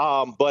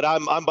 But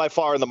I'm by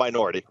far in the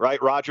minority, right?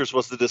 Rodgers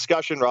was the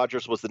discussion.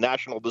 Rodgers was the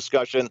national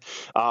discussion.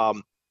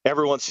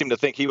 Everyone seemed to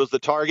think he was the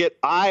target.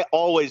 I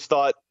always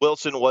thought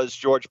Wilson was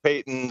George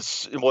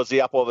Payton's, was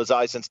the apple of his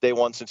eye since day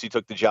one, since he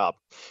took the job.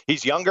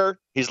 He's younger.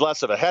 He's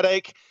less of a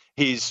headache.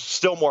 He's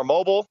still more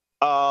mobile.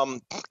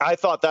 I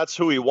thought that's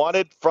who he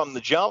wanted from the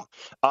jump.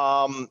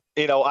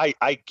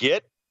 I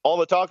get all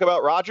the talk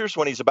about Rodgers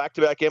when he's a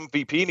back-to-back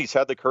MVP and he's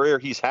had the career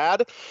he's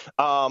had.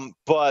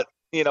 But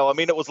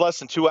it was less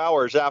than 2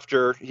 hours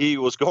after he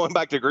was going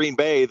back to Green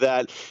Bay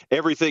that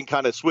everything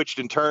kind of switched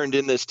and turned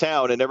in this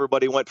town, and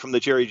everybody went from the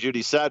Jerry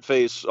Jeudy sad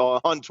face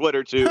on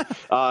Twitter to,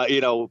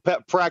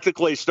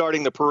 practically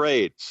starting the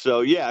parade. So,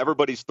 yeah,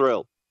 everybody's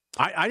thrilled.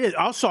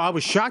 I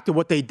was shocked at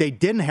what they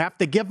didn't have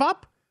to give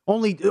up.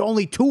 Only 2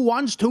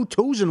 1s, 2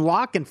 2s, and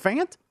Locke and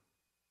Fant?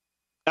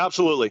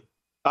 Absolutely.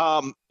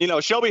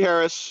 Shelby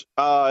Harris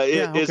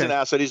is an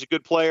asset. He's a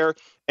good player.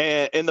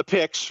 And the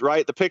picks,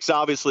 right? The picks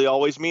obviously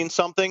always mean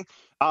something.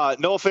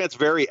 Noah Fant's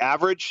very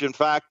average. In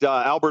fact,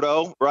 Albert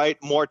O, right,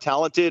 more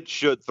talented,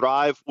 should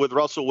thrive with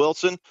Russell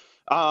Wilson.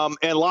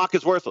 And Locke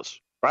is worthless,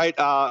 right?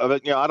 I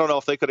don't know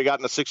if they could have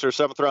gotten a 6th or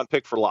 7th round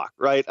pick for Locke,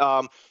 right?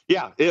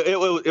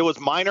 It was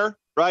minor,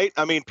 right?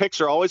 I mean,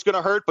 picks are always going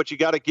to hurt, but you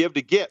got to give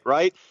to get,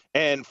 right?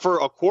 And for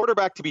a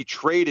quarterback to be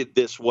traded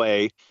this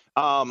way,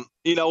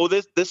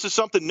 this is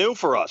something new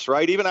for us,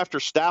 right? Even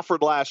after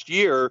Stafford last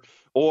year,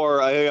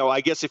 or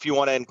I guess if you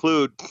want to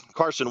include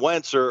Carson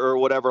Wentz or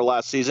whatever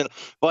last season,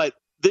 but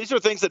these are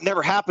things that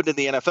never happened in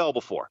the NFL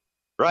before,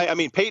 right? I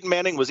mean, Peyton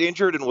Manning was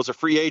injured and was a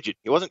free agent.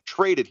 He wasn't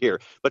traded here,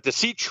 but to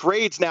see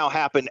trades now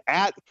happen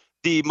at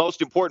the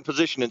most important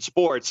position in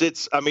sports,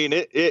 it's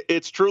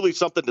truly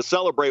something to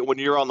celebrate when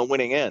you're on the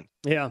winning end.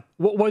 Yeah.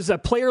 Was a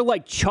player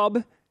like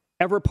Chubb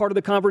ever part of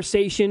the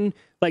conversation?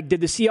 Like,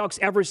 did the Seahawks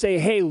ever say,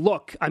 hey,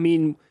 look,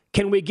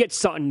 can we get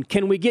Sutton?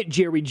 Can we get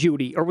Jerry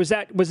Jeudy? Or was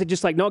it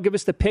just like, no, give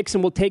us the picks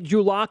and we'll take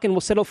Drew Lock and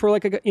we'll settle for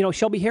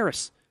Shelby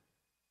Harris?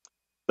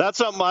 That's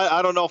something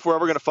I don't know if we're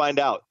ever going to find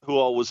out who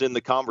all was in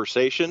the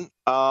conversation.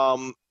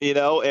 And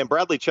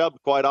Bradley Chubb,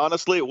 quite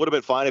honestly, it would have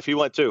been fine if he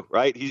went too,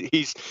 right?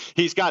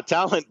 He's got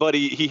talent, but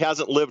he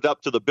hasn't lived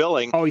up to the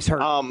billing. Oh, he's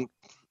hurt.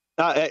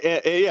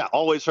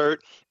 Always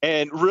hurt.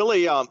 And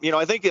really,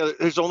 I think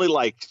there's only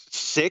like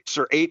 6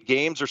 or 8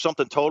 games or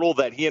something total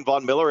that he and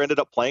Von Miller ended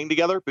up playing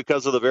together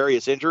because of the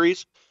various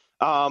injuries.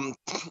 To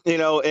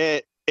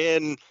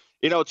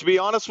be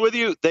honest with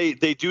you, they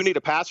do need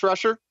a pass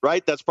rusher,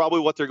 right? That's probably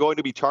what they're going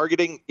to be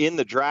targeting in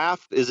the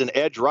draft, is an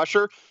edge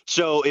rusher.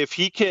 So if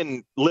he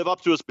can live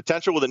up to his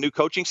potential with a new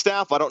coaching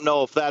staff, I don't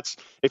know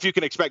if you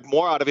can expect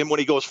more out of him when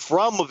he goes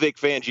from a Vic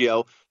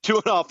Fangio to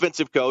an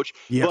offensive coach.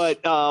 Yes. But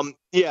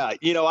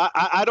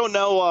I don't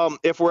know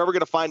if we're ever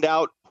going to find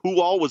out who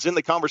all was in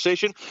the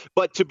conversation,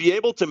 but to be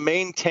able to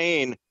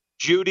maintain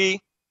Jeudy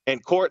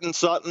and Courtland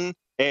Sutton,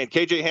 and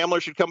KJ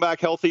Hamler should come back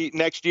healthy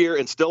next year,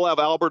 and still have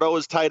Albert O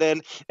as tight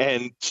end,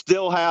 and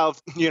still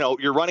have,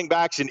 your running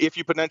backs. And if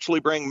you potentially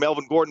bring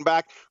Melvin Gordon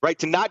back, right,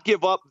 to not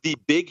give up the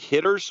big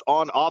hitters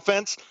on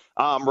offense,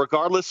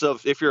 regardless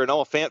of if you're an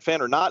Noah Fant fan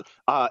or not,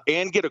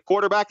 and get a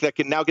quarterback that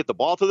can now get the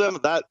ball to them,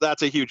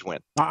 that's a huge win.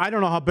 I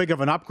don't know how big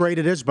of an upgrade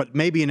it is, but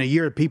maybe in a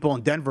year, people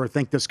in Denver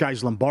think this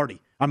guy's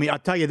Lombardi. I'll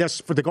tell you this,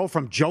 to go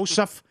from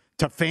Joseph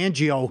to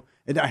Fangio,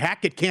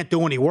 Hackett can't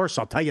do any worse,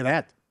 I'll tell you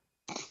that.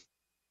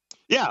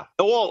 Yeah,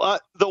 well,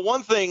 the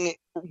one thing,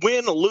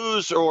 win,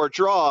 lose, or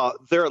draw,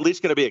 they're at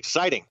least going to be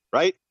exciting,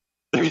 right?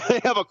 They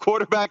have a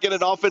quarterback and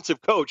an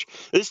offensive coach.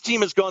 This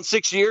team has gone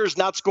 6 years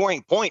not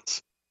scoring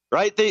points,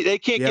 right? They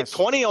can't get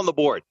 20 on the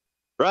board,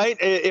 right?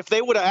 If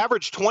they would have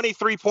averaged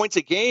 23 points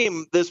a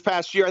game this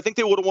past year, I think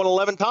they would have won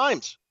 11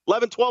 times,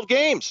 11, 12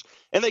 games.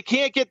 And they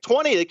can't get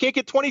 20. They can't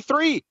get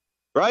 23,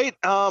 right?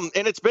 And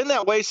it's been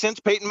that way since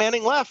Peyton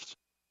Manning left.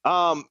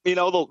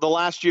 The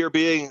last year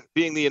being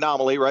the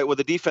anomaly, right, where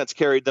the defense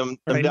carried them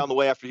down the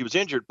way after he was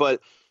injured. But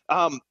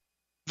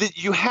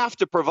you have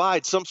to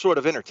provide some sort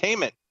of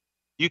entertainment.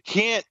 You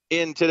can't,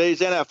 in today's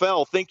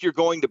NFL, think you're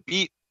going to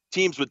beat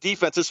teams with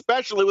defense,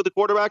 especially with the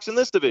quarterbacks in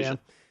this division.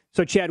 Yeah.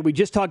 So, Chad, we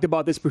just talked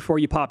about this before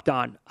you popped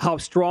on, how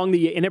strong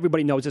and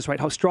everybody knows this, right,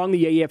 how strong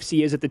the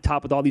AFC is at the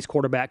top with all these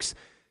quarterbacks.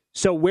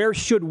 So where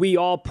should we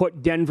all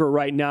put Denver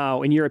right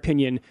now, in your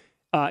opinion,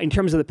 in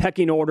terms of the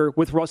pecking order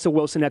with Russell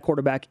Wilson at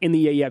quarterback in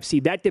the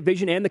AFC, that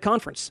division and the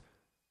conference?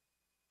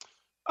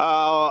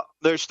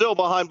 They're still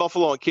behind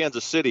Buffalo and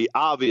Kansas City,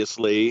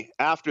 obviously.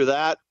 After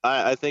that,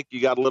 I think you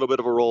got a little bit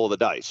of a roll of the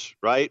dice,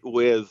 right,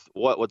 with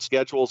what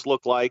schedules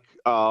look like,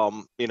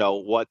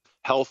 what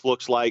health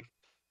looks like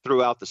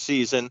throughout the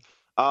season.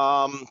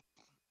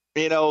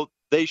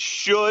 They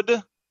should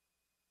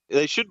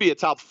be a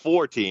top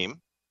 4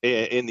 team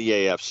in the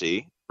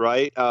AFC,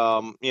 right?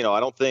 I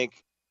don't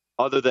think,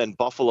 other than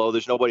Buffalo,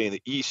 there's nobody in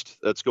the East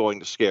that's going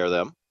to scare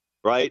them,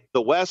 right?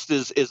 The West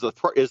is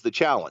the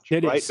challenge,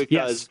 it right? Is.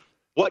 Because yes.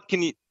 What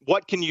can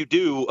you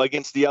do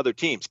against the other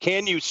teams?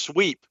 Can you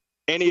sweep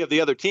any of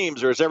the other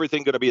teams, or is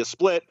everything going to be a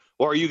split,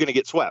 or are you going to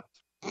get swept?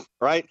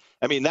 Right?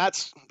 I mean,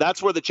 that's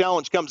where the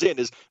challenge comes in,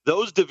 is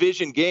those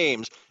division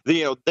games,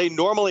 they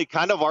normally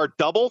kind of are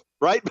double,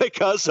 right?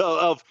 Because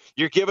of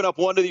you're giving up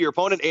one to your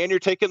opponent and you're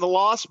taking the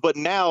loss. But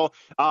now,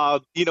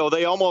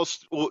 they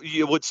almost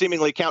you would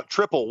seemingly count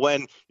triple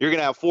when you're going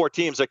to have 4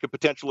 teams that could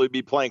potentially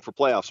be playing for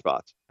playoff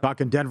spots.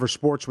 Talking Denver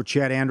sports with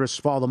Chad Andrus,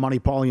 Follow the Money,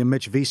 Paulie and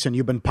Mitch VSiN.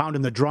 You've been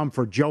pounding the drum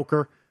for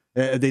Joker.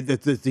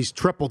 These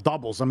triple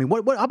doubles. I mean,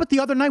 what? How about the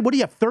other night? What do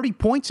you have? 30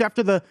 points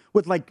in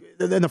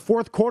the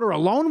fourth quarter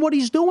alone? What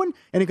he's doing,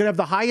 and he could have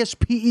the highest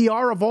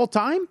PER of all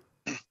time.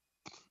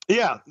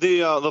 Yeah,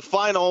 the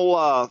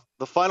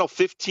final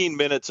 15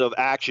 minutes of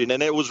action,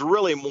 and it was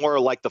really more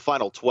like the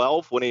final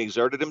 12 when he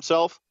exerted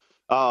himself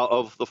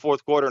of the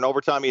fourth quarter and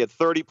overtime. He had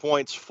 30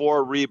 points,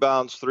 4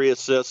 rebounds, 3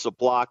 assists, a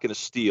block, and a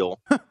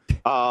steal.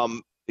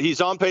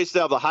 He's on pace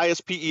to have the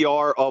highest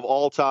PER of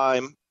all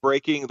time,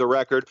 breaking the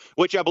record,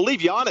 which I believe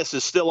Giannis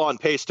is still on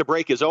pace to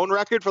break his own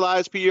record for the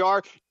highest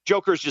PER.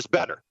 Joker's just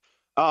better.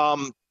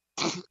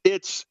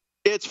 It's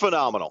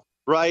phenomenal,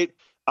 right?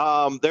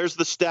 There's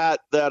the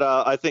stat that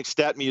I think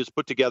StatMuse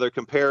put together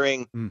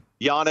comparing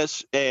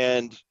Giannis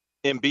and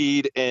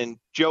Embiid and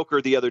Joker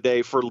the other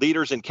day for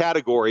leaders in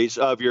categories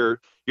of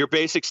your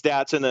basic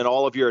stats and then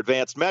all of your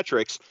advanced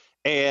metrics.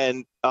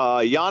 And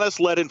Giannis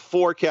led in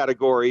 4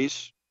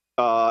 categories.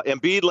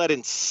 Embiid led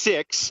in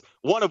 6,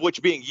 one of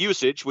which being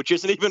usage, which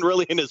isn't even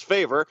really in his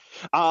favor.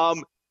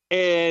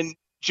 And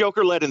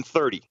Joker led in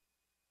 30.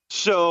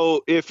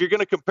 So if you're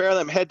going to compare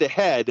them head to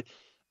head,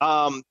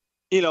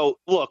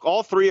 look,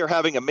 all 3 are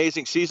having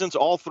amazing seasons.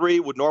 All 3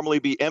 would normally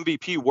be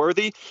MVP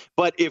worthy.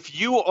 But if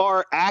you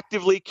are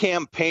actively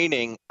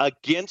campaigning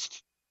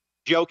against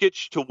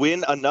Jokic to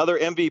win another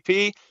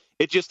MVP,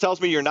 it just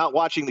tells me you're not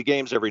watching the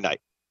games every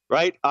night.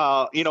 Right?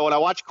 When I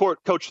watch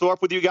Coach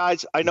Thorpe with you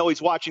guys, I know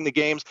he's watching the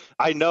games.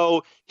 I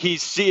know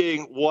he's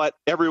seeing what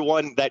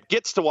everyone that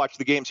gets to watch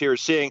the games here is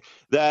seeing,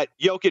 that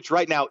Jokic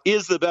right now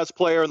is the best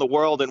player in the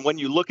world. And when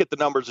you look at the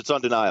numbers, it's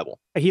undeniable.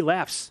 He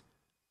laughs.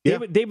 Yeah.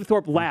 David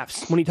Thorpe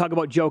laughs when he talk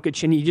about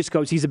Jokic, and he just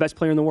goes, he's the best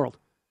player in the world.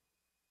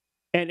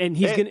 And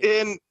he's going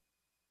to...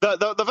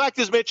 The fact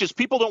is, Mitch, is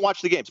people don't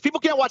watch the games. People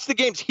can't watch the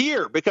games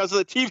here because of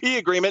the TV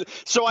agreement.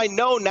 So I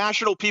know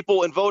national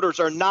people and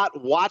voters are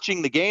not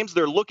watching the games.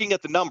 They're looking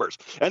at the numbers.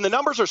 And the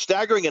numbers are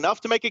staggering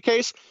enough to make a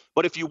case.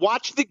 But if you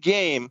watch the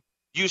game,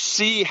 you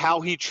see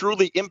how he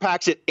truly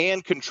impacts it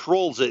and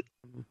controls it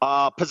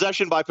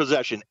possession by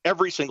possession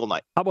every single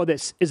night. How about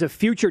this? Is a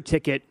future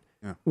ticket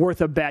worth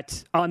a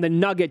bet on the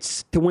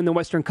Nuggets to win the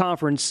Western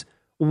Conference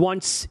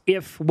once,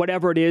 if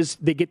whatever it is,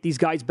 they get these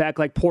guys back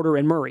like Porter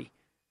and Murray?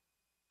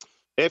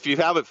 If you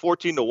have it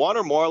 14-1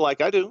 or more,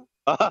 like I do,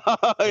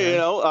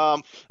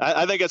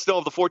 I think I still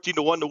have the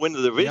 14-1 to win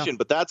the division,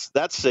 but that's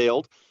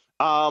sailed.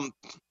 The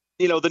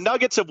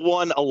Nuggets have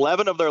won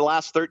 11 of their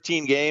last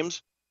 13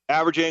 games,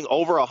 averaging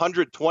over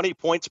 120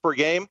 points per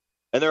game,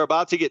 and they're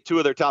about to get 2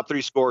 of their top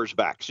 3 scorers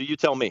back. So you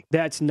tell me.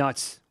 That's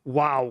nuts.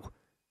 Wow.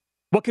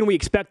 What can we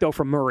expect, though,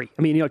 from Murray?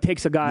 I mean, it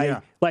takes a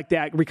guy like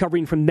that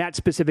recovering from that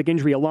specific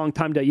injury a long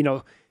time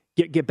to,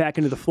 get back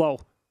into the flow.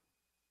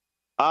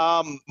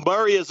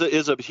 Murray is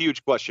a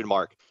huge question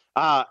mark.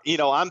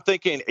 I'm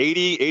thinking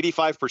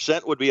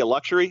 80-85% would be a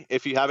luxury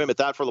if you have him at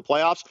that for the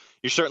playoffs.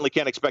 You certainly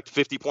can't expect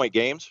 50-point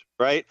games,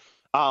 right?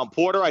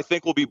 Porter, I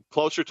think, will be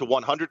closer to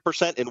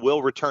 100% and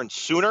will return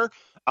sooner.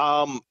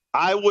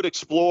 I would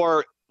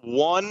explore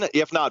one,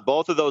 if not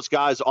both of those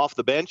guys off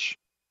the bench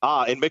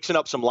and mixing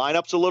up some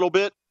lineups a little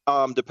bit,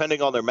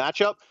 depending on their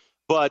matchup.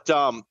 But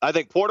I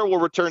think Porter will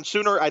return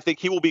sooner. I think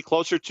he will be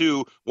closer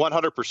to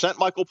 100%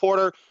 Michael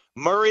Porter.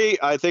 Murray,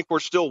 I think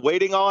we're still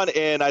waiting on,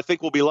 and I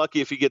think we'll be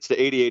lucky if he gets to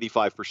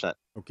 80-85%.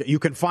 Okay, you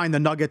can find the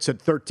Nuggets at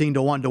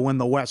 13-1 to win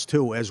the West,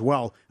 too, as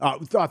well.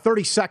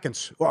 30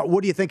 seconds.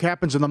 What do you think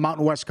happens in the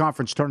Mountain West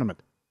Conference tournament?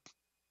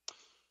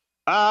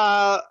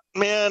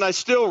 Man, I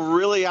still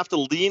really have to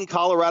lean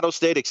Colorado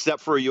State,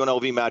 except for a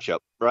UNLV matchup,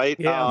 right?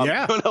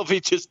 Yeah.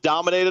 UNLV just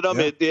dominated them.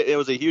 Yeah. It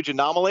was a huge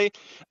anomaly.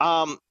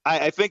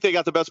 I think they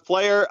got the best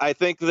player. I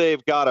think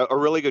they've got a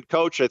really good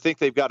coach. I think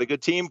they've got a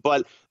good team,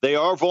 but they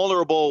are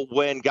vulnerable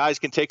when guys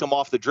can take them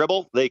off the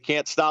dribble. They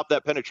can't stop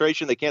that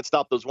penetration. They can't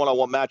stop those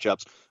one-on-one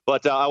matchups.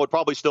 But I would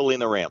probably still lean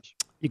the Rams.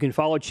 You can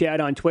follow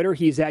Chad on Twitter.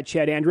 He's at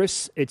Chad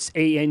Andrus. It's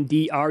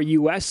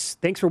Andrus.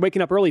 Thanks for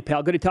waking up early,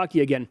 pal. Good to talk to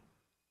you again.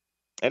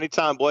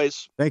 Anytime,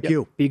 boys. Thank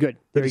you. Be good.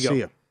 There Good to you go. see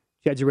you.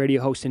 Chad's a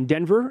radio host in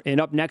Denver.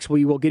 And up next,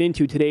 we will get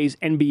into today's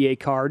NBA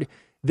card.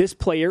 This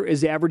player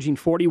is averaging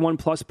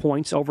 41-plus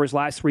points over his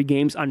last 3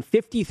 games on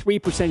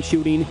 53%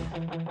 shooting,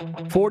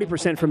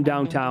 40% from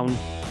downtown.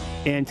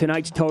 And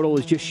tonight's total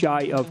is just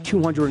shy of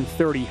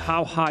 230.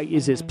 How high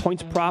is his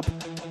points prop?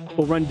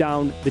 We'll run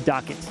down the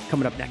docket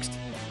coming up next.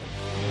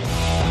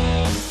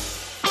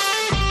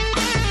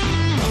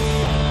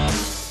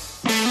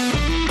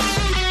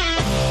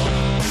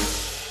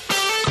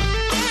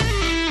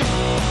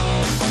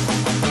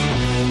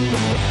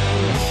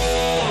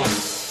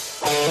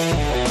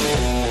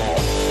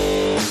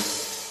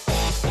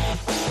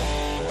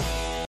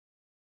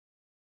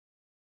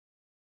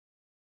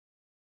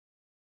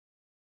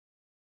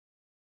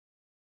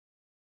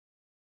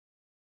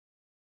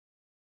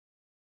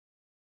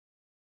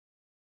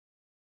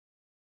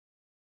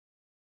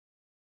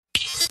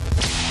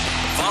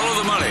 Follow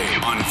the money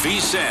on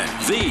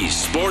VSiN, the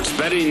Sports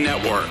Betting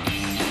Network.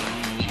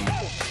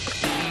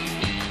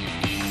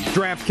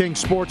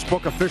 DraftKings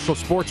Sportsbook, official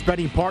sports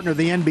betting partner of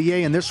the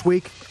NBA. And this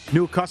week,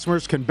 new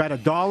customers can bet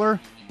 $1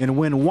 and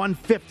win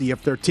 $150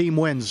 if their team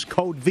wins.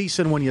 Code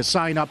VSiN when you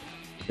sign up.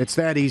 It's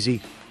that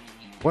easy.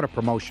 What a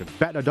promotion.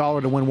 Bet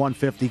 $1 to win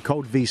 $150.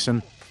 Code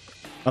VSiN.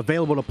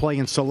 Available to play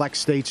in select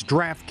states.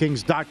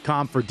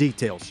 DraftKings.com for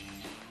details.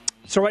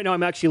 So right now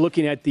I'm actually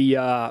looking at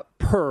the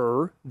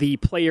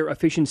player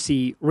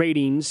efficiency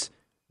ratings.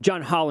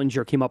 John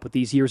Hollinger came up with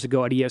these years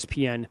ago at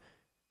ESPN,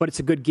 but it's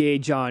a good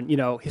gauge on,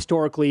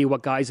 historically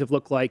what guys have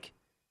looked like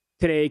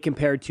today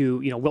compared to,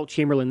 Wilt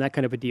Chamberlain, that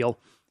kind of a deal.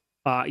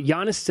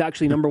 Giannis is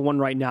actually number 1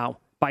 right now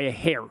by a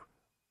hair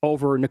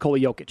over Nikola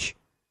Jokic.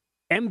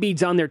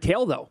 Embiid's on their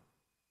tail, though.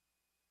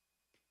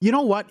 You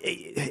know what?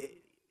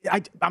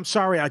 I'm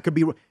sorry, I could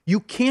be.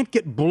 You can't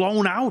get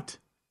blown out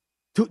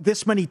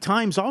this many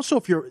times. Also,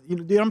 if you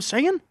know what I'm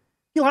saying?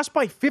 You lost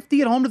by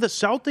 50 at home to the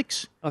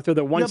Celtics. After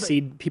the 1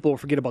 seed, people will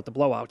forget about the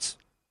blowouts.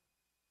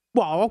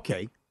 Well,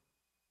 okay.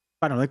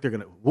 I don't think they're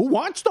going to. Who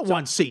wants the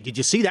 1 seed? Did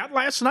you see that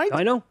last night?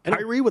 I know.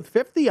 Kyrie with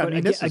 50.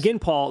 Again,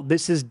 Paul,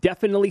 this is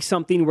definitely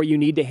something where you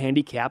need to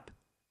handicap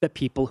the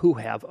people who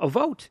have a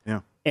vote.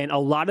 Yeah. And a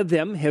lot of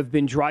them have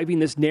been driving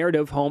this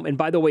narrative home. And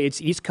by the way,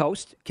 it's East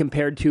Coast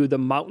compared to the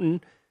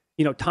Mountain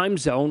time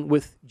zone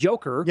with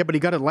Joker. Yeah, but he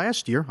got it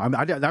last year. I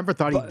never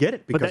thought he'd get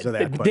it because of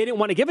that. But they didn't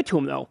want to give it to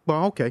him, though.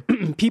 Well, okay.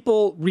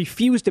 People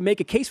refused to make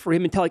a case for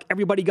him until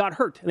everybody got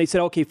hurt. And they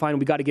said, okay, fine,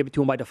 we got to give it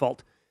to him by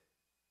default.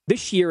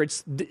 This year,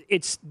 it's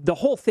the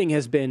whole thing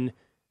has been,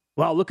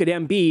 well, look at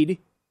Embiid,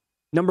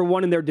 number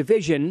 1 in their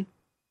division,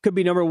 could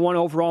be number 1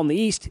 overall in the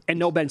East, and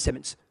no Ben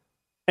Simmons.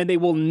 And they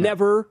will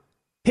never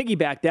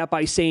piggyback that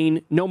by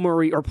saying no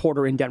Murray or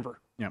Porter in Denver.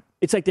 Yeah.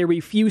 It's like they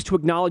refuse to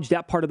acknowledge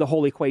that part of the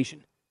whole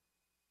equation.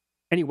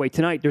 Anyway,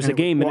 tonight there's a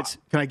game, and it's.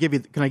 Can I give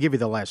you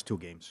the last 2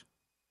 games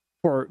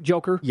for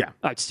Joker? Yeah,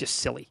 it's just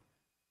silly.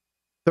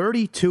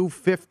 32,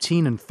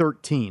 15, and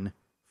 13,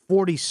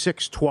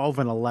 46, 12,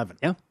 and 11.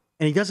 Yeah,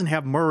 and he doesn't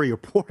have Murray or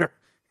Porter.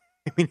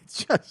 I mean,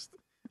 it's just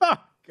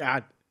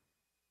God.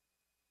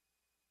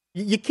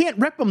 You can't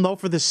rip him though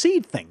for the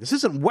seed thing. This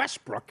isn't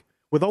Westbrook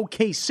with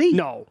OKC.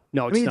 No,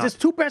 it's not.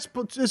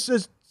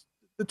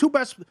 The 2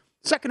 best,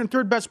 second and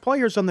third best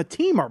players on the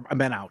team have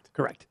been out.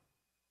 Correct.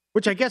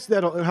 Which I guess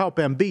that'll help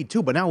Embiid,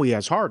 too, but now he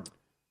has Harden.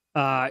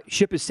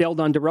 Ship has sailed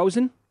on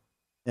DeRozan.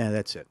 Yeah,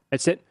 that's it.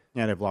 That's it?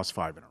 Yeah, they've lost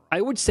 5 in a row.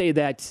 I would say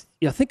that,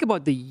 think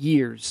about the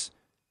years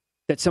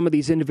that some of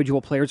these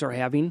individual players are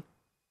having.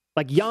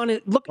 Like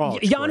Giannis,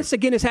 Giannis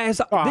again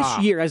has this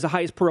year has the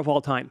highest per of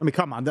all time. I mean,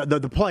 come on. The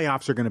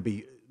playoffs are going to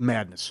be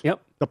madness.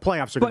 Yep. The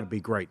playoffs are going to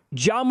be great.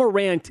 Ja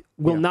Morant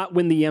will not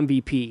win the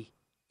MVP,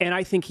 and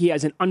I think he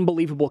has an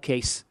unbelievable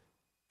case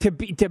to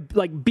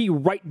be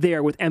right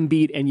there with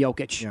Embiid and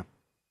Jokic. Yeah.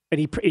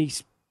 And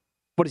he's,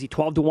 what is he,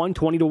 12-1,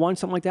 20-1,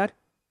 something like that?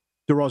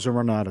 DeRozan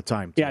running out of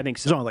time, too. Yeah, I think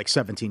so. There's only like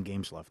 17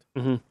 games left.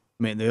 Mm-hmm. I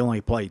mean, they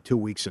only play 2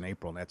 weeks in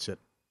April, and that's it.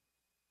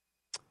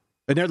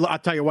 And I'll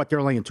tell you what,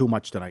 they're laying too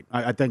much tonight.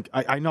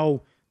 I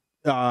know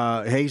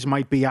Hayes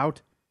might be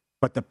out,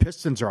 but the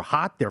Pistons are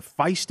hot. They're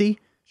feisty.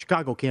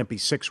 Chicago can't be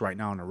 6 right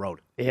now on the road.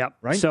 Yeah.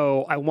 Right?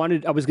 So I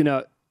was going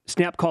to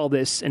snap call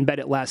this and bet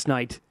it last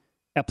night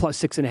at plus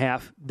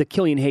 6.5. The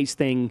Killian Hayes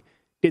thing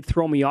did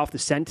throw me off the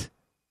scent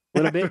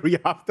a little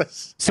bit.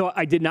 So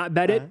I did not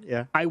bet it.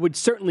 Yeah. I would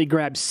certainly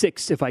grab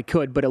 6 if I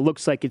could, but it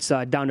looks like it's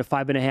down to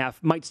 5.5.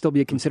 Might still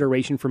be a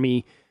consideration for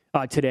me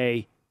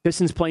today.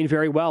 Pistons playing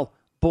very well.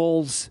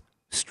 Bulls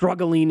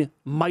struggling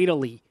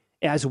mightily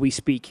as we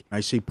speak. I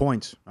see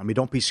points. I mean,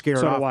 don't be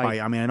scared off by.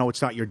 I mean, I know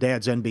it's not your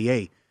dad's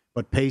NBA,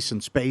 but pace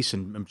and space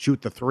and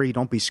shoot the three.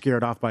 Don't be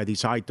scared off by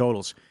these high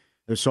totals.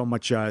 There's so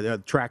much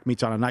track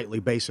meets on a nightly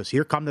basis.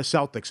 Here come the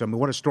Celtics. I mean,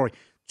 what a story.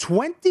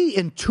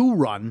 20-2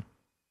 run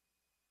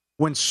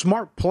when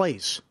Smart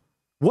plays.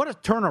 What a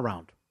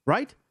turnaround,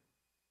 right?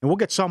 And we'll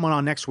get someone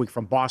on next week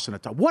from Boston.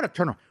 What a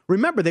turnaround.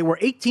 Remember, they were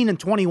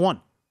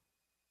 18-21.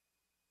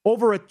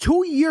 Over a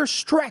 2-year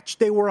stretch,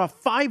 they were a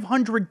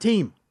 500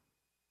 team.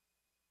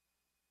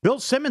 Bill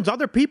Simmons,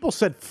 other people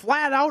said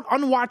flat out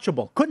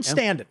unwatchable. Couldn't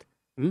stand it.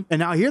 Mm-hmm. And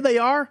now here they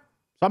are.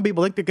 Some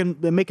people think they can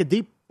make a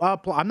deep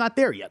play. I'm not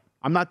there yet.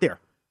 I'm not there.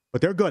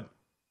 But they're good.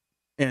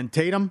 And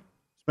Tatum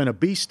has been a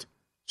beast.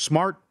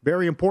 Smart,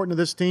 very important to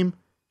this team.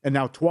 And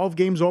now 12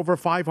 games over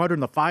 500 in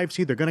the 5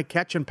 seed. They're going to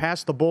catch and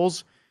pass the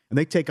Bulls. And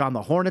they take on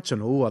the Hornets.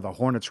 And, are the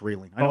Hornets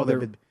reeling?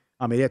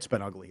 It's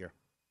been ugly here.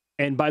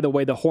 And by the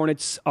way, the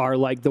Hornets are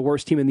like the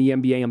worst team in the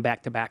NBA in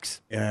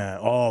back-to-backs. Yeah,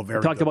 very good.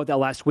 We talked about that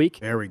last week.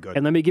 Very good.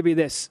 And let me give you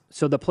this.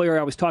 So the player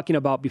I was talking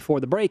about before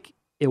the break,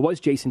 it was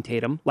Jason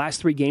Tatum.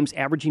 Last 3 games,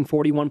 averaging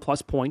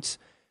 41-plus points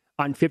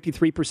on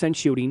 53%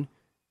 shooting,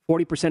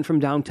 40% from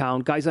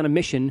downtown. Guy's on a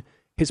mission.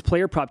 His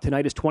player prop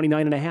tonight is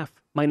 29.5,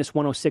 minus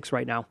 106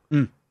 right now.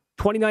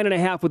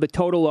 29.5 with a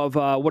total of,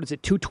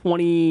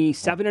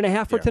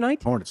 227.5 for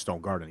tonight? Hornets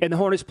don't guard anything. And the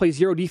Hornets play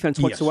zero defense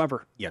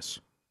whatsoever. Yes.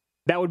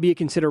 That would be a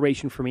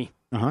consideration for me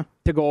to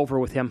go over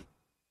with him.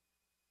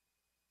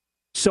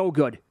 So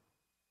good.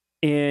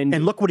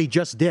 And look what he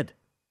just did.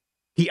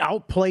 He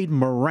outplayed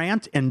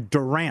Morant and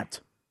Durant.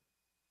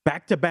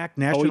 Back-to-back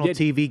national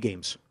TV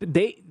games.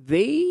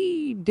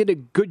 They did a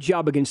good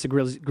job against the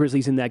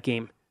Grizzlies in that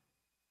game.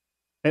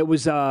 It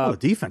was... the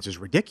defense is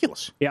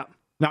ridiculous. Yeah.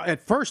 Now,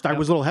 at first, I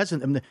was a little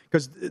hesitant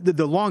because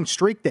the long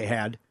streak they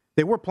had,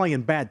 they were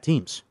playing bad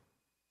teams.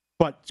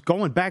 But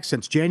going back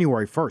since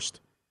January 1st,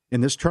 in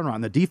this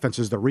turnaround, the defense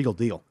is the real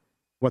deal,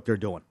 what they're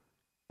doing.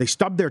 They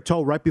stubbed their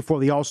toe right before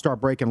the All-Star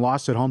break and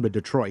lost at home to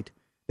Detroit.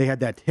 They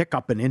had that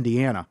hiccup in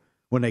Indiana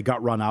when they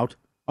got run out.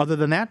 Other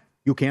than that,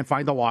 you can't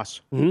find a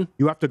loss. Mm-hmm.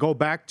 You have to go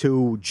back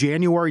to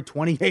January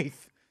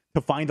 28th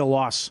to find a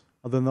loss.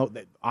 Other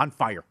than on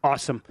fire.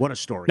 Awesome. What a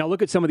story. Now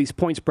look at some of these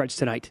point spreads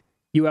tonight.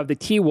 You have the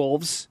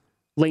T-Wolves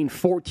laying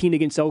 14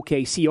 against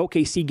OKC.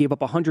 OKC gave up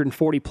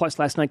 140-plus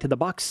last night to the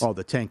Bucks. Oh,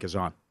 the tank is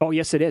on. Oh,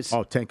 yes, it is.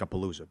 Oh,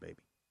 Tankapalooza, baby.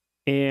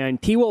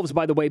 And T-Wolves,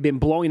 by the way, been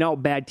blowing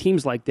out bad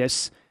teams like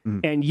this.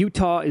 Mm. And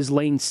Utah is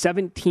laying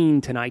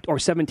 17 tonight, or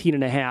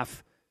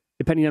 17.5,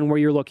 depending on where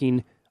you're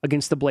looking,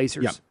 against the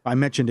Blazers. Yeah, I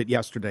mentioned it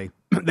yesterday.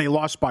 They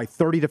lost by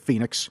 30 to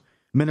Phoenix.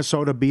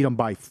 Minnesota beat them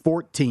by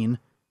 14,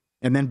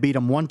 and then beat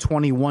them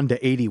 121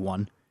 to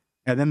 81.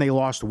 And then they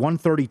lost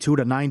 132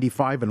 to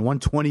 95 and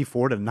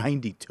 124 to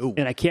 92.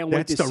 And I can't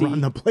wait to see... That's the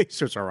run the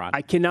Blazers are on.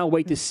 I cannot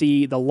wait to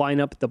see the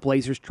lineup the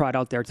Blazers trot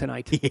out there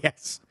tonight.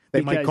 Yes.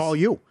 They might call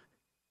you.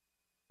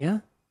 Yeah.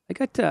 I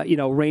got,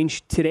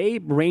 range. Today,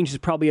 range is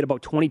probably at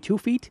about 22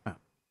 feet.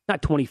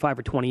 Not 25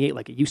 or 28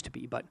 like it used to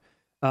be, but...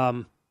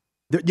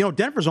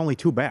 Denver's only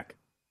 2 back.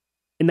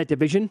 In that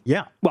division?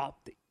 Yeah. Well,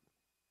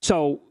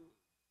 so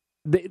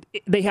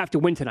they have to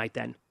win tonight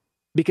then.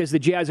 Because the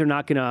Jazz are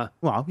not going to...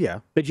 Well,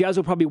 yeah. The Jazz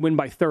will probably win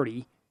by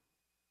 30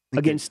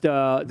 against...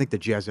 I think the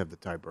Jazz have the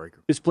tiebreaker.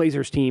 This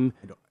Blazers team.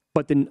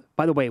 But then,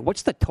 by the way,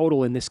 what's the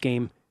total in this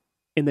game?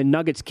 In the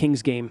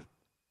Nuggets-Kings game?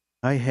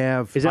 I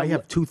have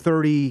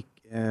 230...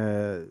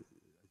 I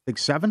think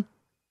 7.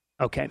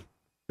 Okay.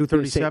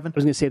 237. I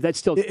was going to say that's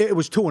still. It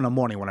was 2 a.m.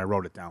 when I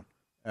wrote it down.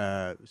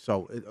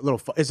 So a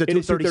little. Is it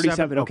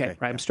 237? Okay. Right.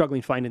 Yeah. I'm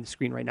struggling finding the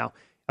screen right now.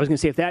 I was going to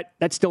say if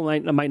that still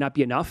might not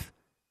be enough.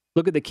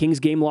 Look at the Kings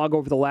game log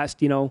over the last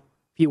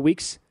few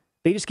weeks.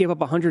 They just gave up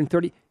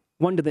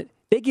 131 to the.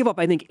 They gave up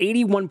I think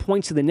 81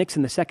 points to the Knicks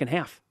in the second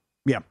half.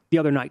 Yeah. The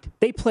other night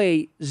they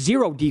play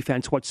zero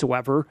defense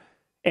whatsoever.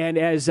 And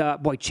as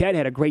Chad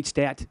had a great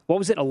stat. What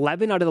was it?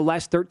 11 out of the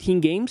last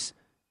 13 games.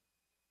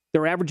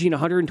 They're averaging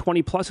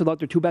 120 plus without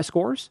their 2 best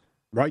scorers.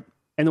 Right.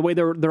 And the way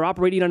they're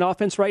operating on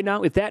offense right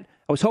now, I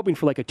was hoping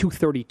for like a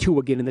 232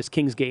 again in this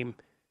Kings game,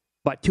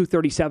 but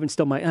 237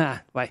 still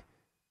might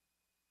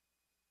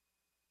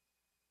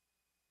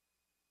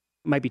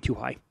be too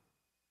high.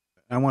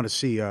 I want to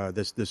see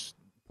this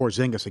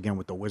Porzingis again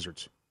with the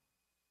Wizards.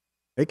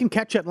 They can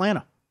catch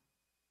Atlanta.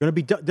 Going to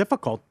be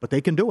difficult, but they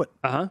can do it.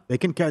 They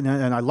can,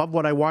 and I love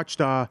what I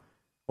watched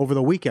over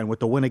the weekend with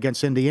the win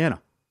against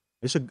Indiana.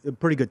 It's a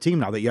pretty good team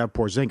now that you have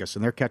Porzingis,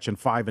 and they're catching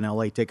 5 in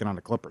L.A., taking on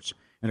the Clippers,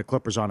 and the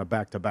Clippers on a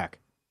back-to-back.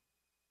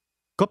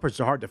 Clippers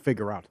are hard to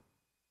figure out.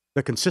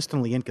 They're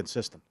consistently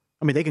inconsistent.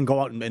 I mean, they can go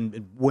out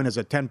and win as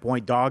a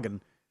 10-point dog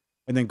and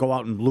then go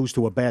out and lose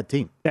to a bad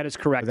team. That is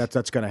correct.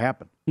 That's going to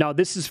happen. Now,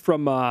 this is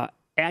from at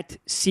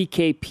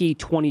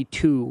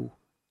CKP22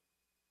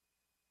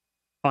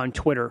 on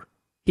Twitter.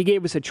 He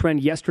gave us a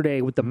trend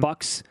yesterday with the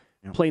Bucks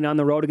playing on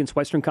the road against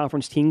Western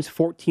Conference teams,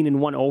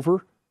 14-1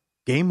 over.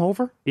 Game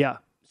over? Yeah.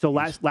 So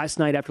last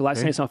night, after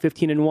last night's on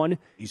 15-1,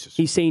 Jesus.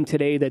 He's saying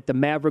today that the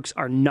Mavericks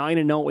are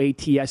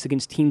 9-0 ATS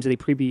against teams that they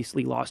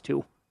previously lost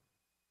to.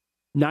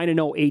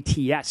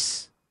 9-0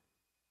 ATS.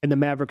 And the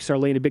Mavericks are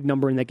laying a big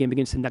number in that game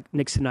against the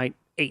Knicks tonight,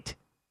 8.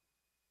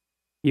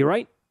 You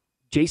right?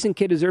 Jason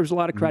Kidd deserves a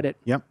lot of credit.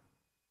 Yep.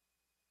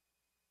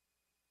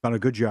 Done a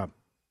good job.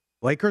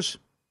 Lakers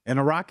and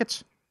the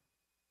Rockets.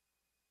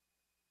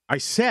 I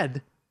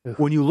said,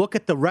 when you look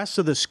at the rest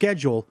of the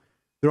schedule,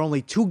 there are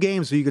only 2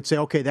 games that you could say,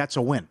 okay, that's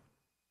a win.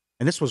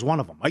 And this was one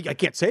of them. I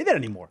can't say that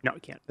anymore. No, you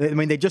can't. I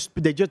mean,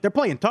 they're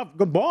playing tough,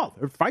 good ball.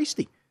 They're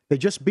feisty. They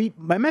just beat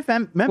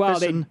Memphis. Well,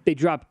 they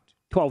dropped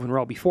 12 in a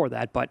row before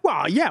that, but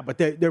well, yeah, but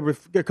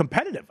they're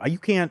competitive. You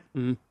can't.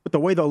 But the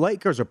way the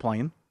Lakers are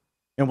playing,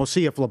 and we'll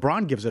see if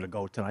LeBron gives it a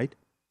go tonight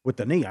with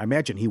the knee. I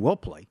imagine he will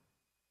play,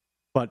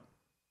 but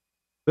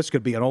this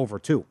could be an over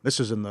too. This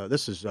is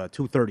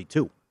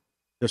 232.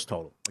 This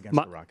total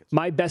against the Rockets.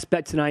 My best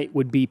bet tonight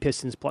would be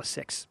Pistons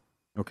 +6.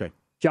 Okay,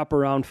 jump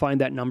around, find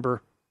that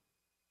number.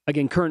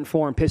 Again, current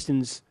form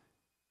Pistons.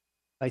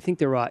 I think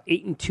they're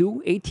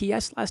 8-2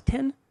 ATS last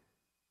 10.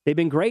 They've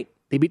been great.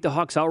 They beat the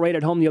Hawks outright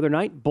at home the other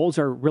night. Bulls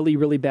are really,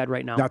 really bad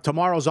right now. Now,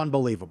 tomorrow's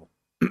unbelievable.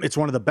 It's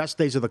one of the best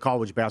days of the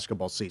college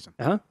basketball season.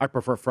 Uh-huh. I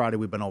prefer Friday.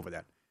 We've been over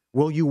that.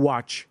 Will you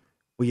watch?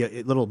 Will you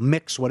a little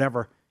mix,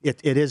 whatever?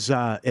 It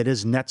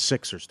is Nets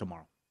Sixers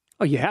tomorrow.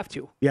 Oh, you have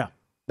to. Yeah.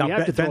 Now, you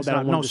have to Ben's throw that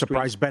on no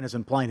surprise. Ben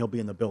isn't playing. He'll be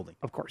in the building.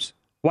 Of course.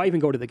 Why even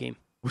go to the game?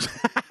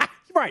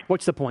 Right.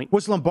 What's the point?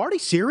 Was Lombardi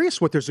serious?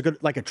 There's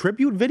a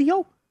tribute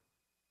video?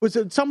 Was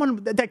it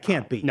someone that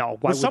can't be? No.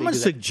 Was someone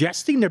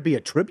suggesting there be a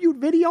tribute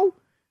video?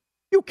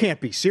 You can't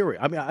be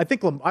serious. I mean, I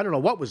think I don't know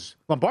what was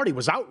Lombardi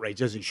was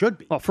outraged as he should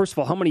be. Well, first of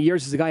all, how many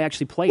years has the guy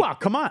actually played? Well,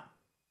 come on.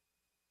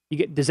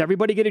 Does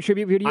everybody get a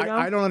tribute video now?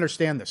 I don't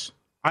understand this.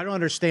 I don't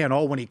understand.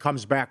 When he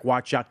comes back,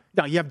 watch out.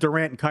 Now you have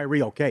Durant and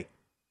Kyrie. Okay,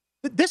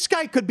 this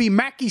guy could be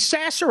Mackie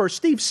Sasser or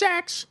Steve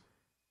Sachs.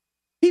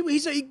 He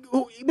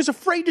was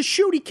afraid to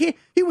shoot.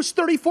 He was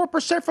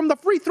 34% from the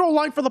free throw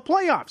line for the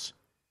playoffs.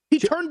 He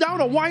turned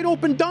down a wide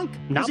open dunk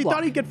because he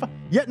thought he could.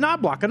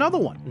 Not block another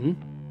one.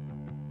 Mm-hmm.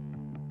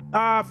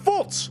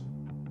 Fultz.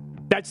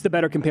 That's the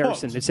better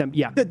comparison. It's,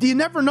 Do you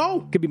never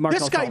know? Could be Markel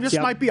This guy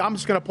Fultz, might be. I'm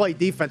just going to play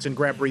defense and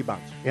grab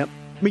rebounds. Yep.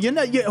 I mean,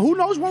 who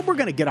knows what we're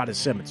going to get out of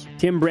Simmons?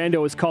 Tim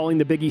Brando is calling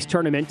the Big East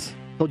tournament.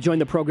 He'll join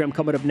the program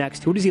coming up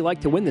next. Who does he like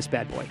to win this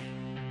bad boy?